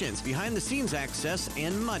accommodations, behind-the-scenes access,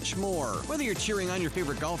 and much more. Whether you're cheering on your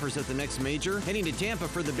favorite golfers at the next major, heading to Tampa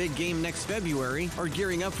for the big game next February, or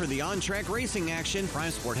gearing up for the on-track racing action,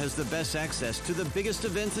 Prime Sport has the best access to the biggest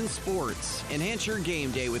events in sports. Enhance your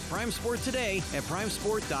game day with Prime Sport today at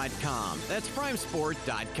primesport.com. That's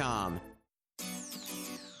primesport.com.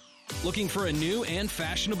 Looking for a new and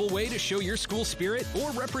fashionable way to show your school spirit or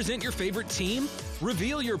represent your favorite team?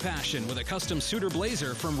 Reveal your passion with a custom suit or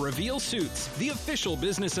blazer from Reveal Suits, the official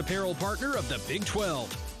business apparel partner of the Big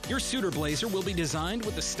 12. Your suit or blazer will be designed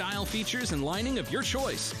with the style, features, and lining of your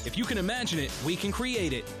choice. If you can imagine it, we can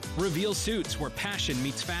create it. Reveal Suits, where passion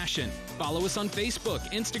meets fashion. Follow us on Facebook,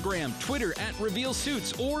 Instagram, Twitter at Reveal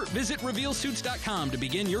Suits, or visit RevealSuits.com to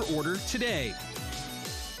begin your order today.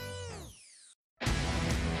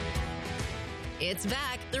 It's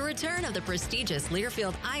back, the return of the prestigious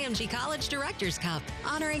Learfield IMG College Directors Cup,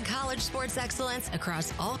 honoring college sports excellence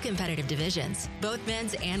across all competitive divisions, both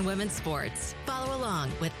men's and women's sports. Follow along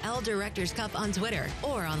with L Directors Cup on Twitter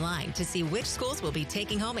or online to see which schools will be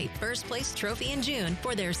taking home a first-place trophy in June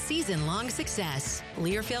for their season-long success.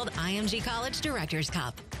 Learfield IMG College Directors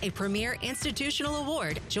Cup, a premier institutional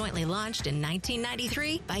award jointly launched in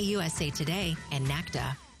 1993 by USA Today and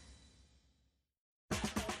NACDA.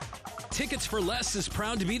 Tickets for Less is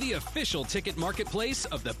proud to be the official ticket marketplace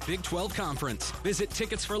of the Big 12 Conference. Visit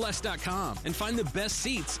ticketsforless.com and find the best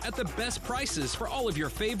seats at the best prices for all of your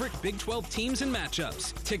favorite Big 12 teams and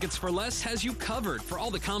matchups. Tickets for Less has you covered for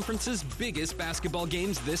all the conference's biggest basketball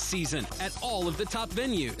games this season at all of the top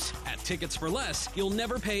venues. At Tickets for Less, you'll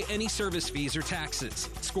never pay any service fees or taxes.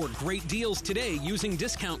 Score great deals today using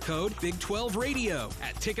discount code Big 12 Radio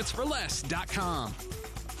at ticketsforless.com.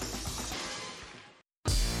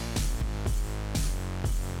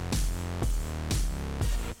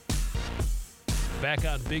 Back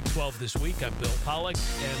on Big 12 this week, I'm Bill Pollack,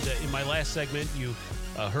 and in my last segment, you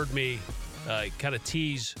heard me kind of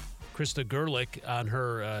tease Krista Gerlich on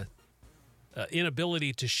her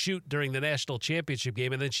inability to shoot during the national championship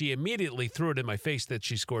game, and then she immediately threw it in my face that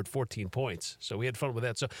she scored 14 points. So we had fun with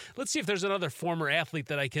that. So let's see if there's another former athlete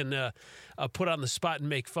that I can put on the spot and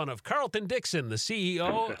make fun of. Carlton Dixon, the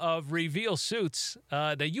CEO of Reveal Suits.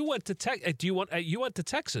 Now you went to you went to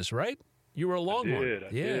Texas, right? You were a Longhorn. I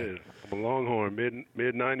did. I'm a Longhorn,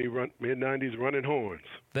 mid-90s running horns.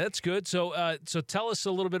 That's good. So so tell us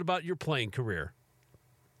a little bit about your playing career.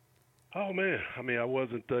 Oh, man. I mean, I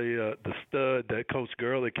wasn't the stud that Coach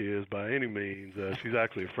Gerlich is by any means. She's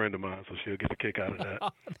actually a friend of mine, so she'll get a kick out of that.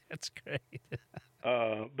 Oh, that's great.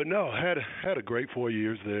 But no, had a great 4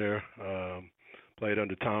 years there. Played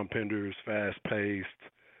under Tom Penders, fast-paced.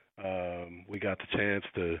 We got the chance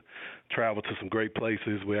to travel to some great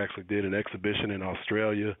places. We actually did an exhibition in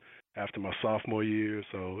Australia after my sophomore year.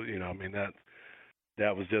 So, you know, I mean,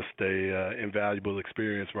 that was just a invaluable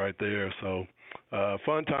experience right there. So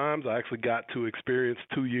fun times. I actually got to experience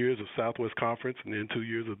 2 years of Southwest Conference and then 2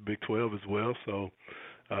 years of Big 12 as well. So,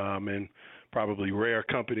 and probably rare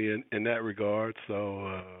company in that regard.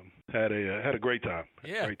 So had a great time.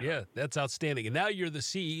 Yeah, that's outstanding. And now you're the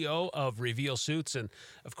CEO of Reveal Suits, and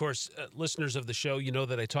of course, listeners of the show, you know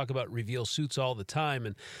that I talk about Reveal Suits all the time.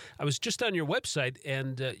 And I was just on your website,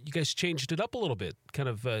 and you guys changed it up a little bit, kind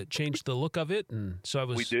of changed the look of it, and so I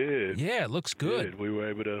was. We did. Yeah, it looks good. We were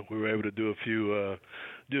able to do a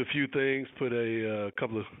few things, put a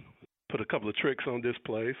couple of tricks on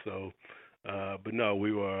display. So. But no,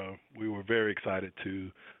 we were very excited to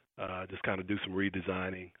just kind of do some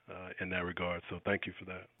redesigning in that regard. So thank you for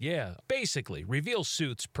that. Yeah. Basically, Reveal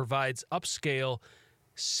Suits provides upscale,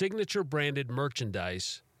 signature-branded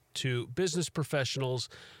merchandise to business professionals,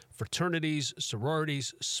 fraternities,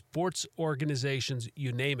 sororities, sports organizations,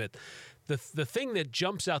 you name it. The thing that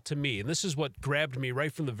jumps out to me, and this is what grabbed me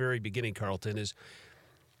right from the very beginning, Carlton, is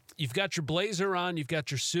you've got your blazer on, you've got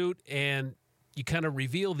your suit, and you kind of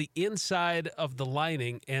reveal the inside of the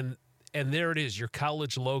lining, and there it is, your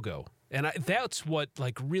college logo. And that's what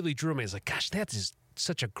like really drew me. It's like, gosh, that is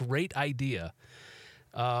such a great idea.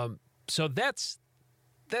 So that's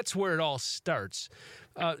where it all starts.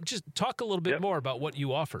 Just talk a little bit more about what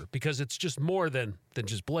you offer, because it's just more than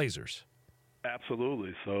just blazers.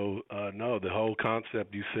 Absolutely. So, no, the whole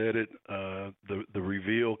concept, you said it, the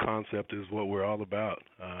reveal concept is what we're all about.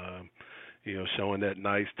 You know, showing that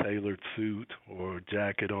nice tailored suit or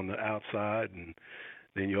jacket on the outside, and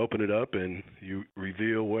then you open it up and you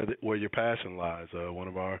reveal where your passion lies. One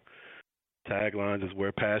of our taglines is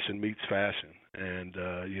where passion meets fashion. And,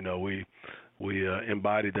 you know, we we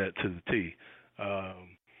embody that to the T.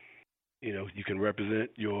 You can represent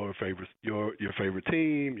your favorite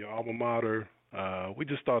team, your alma mater. We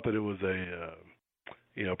just thought that it was a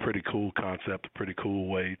pretty cool concept, a pretty cool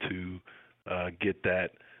way to get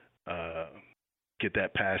that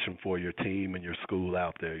passion for your team and your school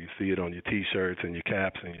out there. You see it on your T-shirts and your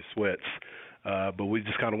caps and your sweats, but we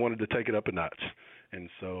just kind of wanted to take it up a notch. And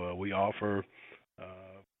so we offer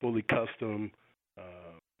fully custom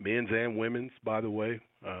men's and women's, by the way.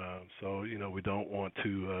 So, we don't want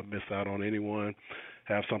to miss out on anyone.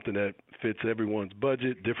 Have something that fits everyone's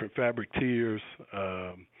budget, different fabric tiers.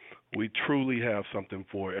 We truly have something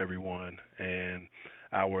for everyone. And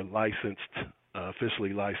our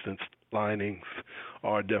officially licensed linings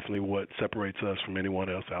are definitely what separates us from anyone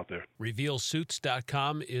else out there.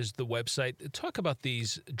 RevealSuits.com is the website. Talk about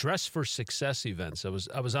these Dress for Success events. I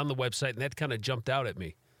was on the website, and that kind of jumped out at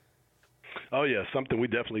me. Oh yeah, something we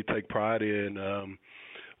definitely take pride in.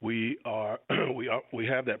 We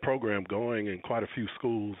have that program going in quite a few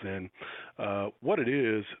schools, and what it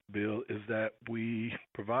is, Bill, is that we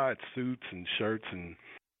provide suits and shirts and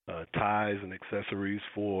ties and accessories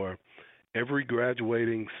for every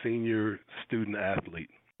graduating senior student athlete.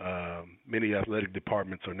 Many athletic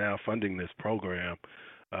departments are now funding this program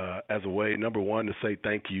as a way, number one, to say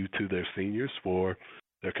thank you to their seniors for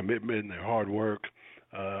their commitment and their hard work.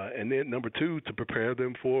 And then number two, to prepare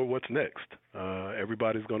them for what's next.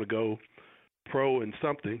 Everybody's going to go pro in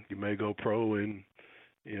something. You may go pro in,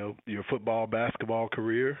 your football, basketball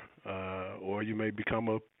career, or you may become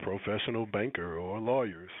a professional banker or a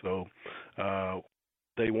lawyer. So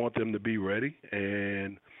they want them to be ready,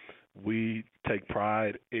 and we take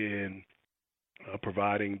pride in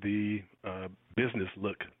providing the business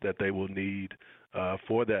look that they will need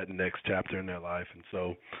for that next chapter in their life. And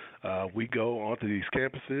so we go onto these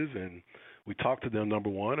campuses and we talk to them, number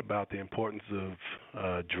one, about the importance of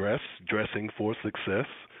dressing for success.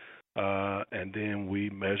 And then we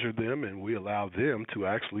measure them and we allow them to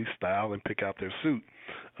actually style and pick out their suit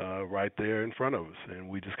right there in front of us. And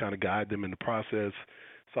we just kind of guide them in the process.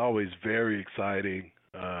 It's always very exciting.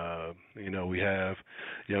 We have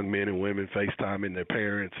young men and women FaceTiming their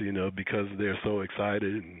parents, because they're so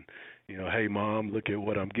excited and, hey, Mom, look at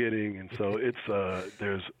what I'm getting. And so it's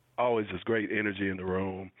there's always this great energy in the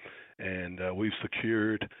room. And we've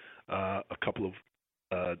secured a couple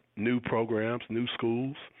of new programs, new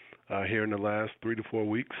schools here in the last 3 to 4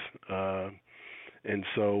 weeks. And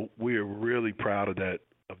so we are really proud of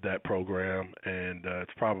that program. And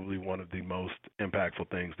it's probably one of the most impactful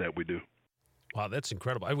things that we do. Wow, that's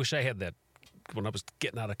incredible. I wish I had that when I was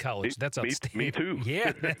getting out of college. That's outstanding. Me too.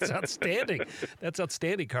 Yeah, that's outstanding. That's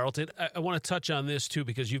outstanding, Carlton. I want to touch on this, too,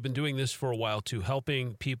 because you've been doing this for a while, too,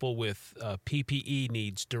 helping people with PPE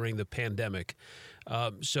needs during the pandemic.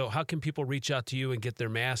 So how can people reach out to you and get their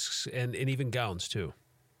masks and even gowns, too?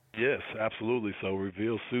 Yes, absolutely. So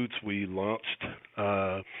Reveal Suits, we launched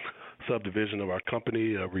a subdivision of our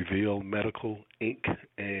company, Reveal Medical, Inc.,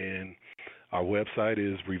 and our website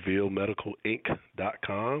is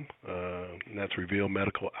revealmedicalinc.com, and that's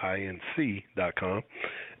revealmedicalinc.com.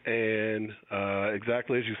 And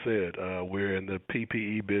exactly as you said, we're in the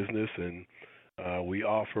PPE business, and we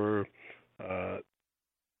offer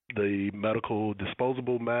the medical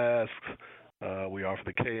disposable masks. We offer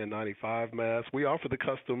the KN95 mask. We offer the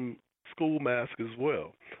custom school mask as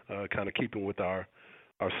well, kind of keeping with our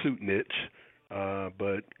suit niche.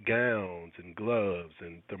 But gowns and gloves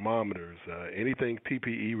and thermometers, anything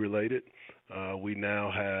PPE related, we now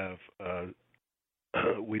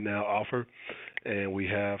offer, and we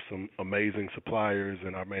have some amazing suppliers,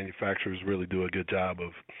 and our manufacturers really do a good job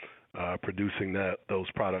of producing those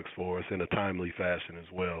products for us in a timely fashion as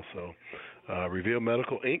well. So,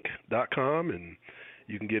 RevealMedicalInc.com, and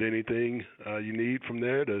you can get anything you need from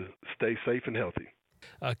there to stay safe and healthy.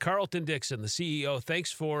 Carlton Dixon, the CEO,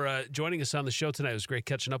 thanks for joining us on the show tonight. It was great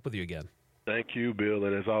catching up with you again. Thank you, Bill.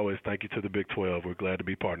 And as always, thank you to the Big 12. We're glad to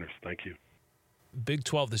be partners. Thank you. Big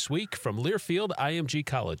 12 this week from Learfield IMG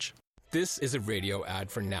College. This is a radio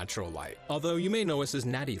ad for Natural Light. Although you may know us as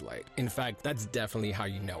Natty Light. In fact, that's definitely how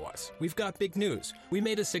you know us. We've got big news. We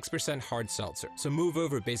made a 6% hard seltzer. So move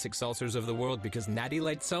over basic seltzers of the world because Natty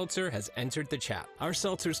Light Seltzer has entered the chat. Our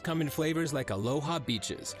seltzers come in flavors like Aloha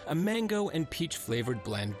Beaches, a mango and peach flavored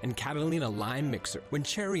blend, and Catalina Lime Mixer. When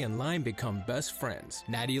cherry and lime become best friends.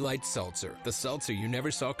 Natty Light Seltzer. The seltzer you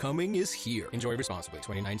never saw coming is here. Enjoy responsibly.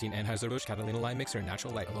 2019 Anheuser-Busch Catalina Lime Mixer,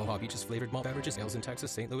 Natural Light, Aloha Beaches flavored malt beverages, ales in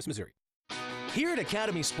Texas, St. Louis, Missouri. Here at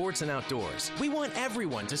Academy Sports and Outdoors, we want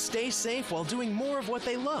everyone to stay safe while doing more of what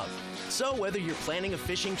they love. So whether you're planning a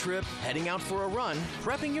fishing trip, heading out for a run,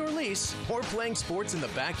 prepping your lease, or playing sports in the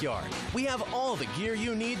backyard, we have all the gear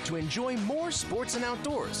you need to enjoy more sports and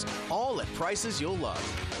outdoors, all at prices you'll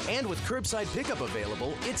love. And with curbside pickup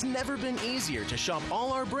available, it's never been easier to shop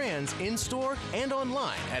all our brands in-store and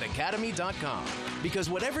online at academy.com. Because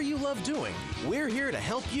whatever you love doing, we're here to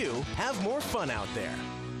help you have more fun out there.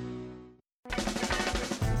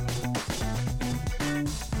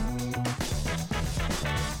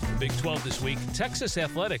 Big 12 this week. Texas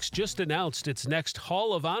Athletics just announced its next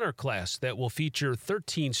Hall of Honor class that will feature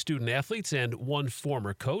 13 student athletes and one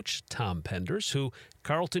former coach, Tom Penders, who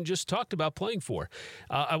Carlton just talked about playing for.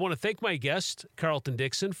 I want to thank my guest, Carlton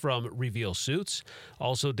Dixon from Reveal Suits.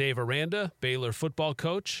 Also Dave Aranda, Baylor football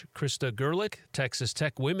coach. Krista Gerlich, Texas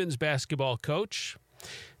Tech women's basketball coach.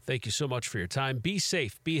 Thank you so much for your time. Be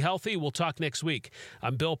safe. Be healthy. We'll talk next week.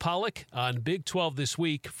 I'm Bill Pollock on Big 12 This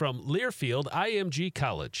Week from Learfield IMG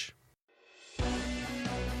College.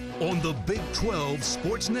 On the Big 12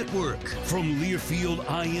 Sports Network from Learfield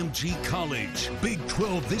IMG College, Big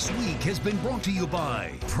 12 This Week has been brought to you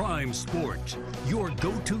by Prime Sport, your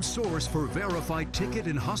go-to source for verified ticket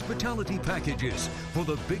and hospitality packages for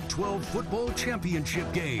the Big 12 Football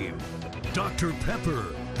Championship game. Dr. Pepper,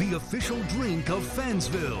 the official drink of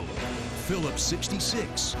Fansville. Phillips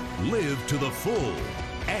 66, live to the full.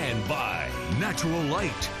 And by Natural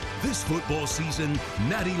Light. This football season,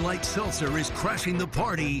 Natty Light Seltzer is crashing the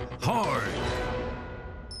party hard.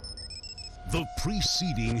 The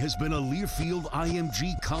preceding has been a Learfield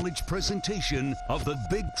IMG College presentation of the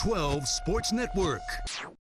Big 12 Sports Network.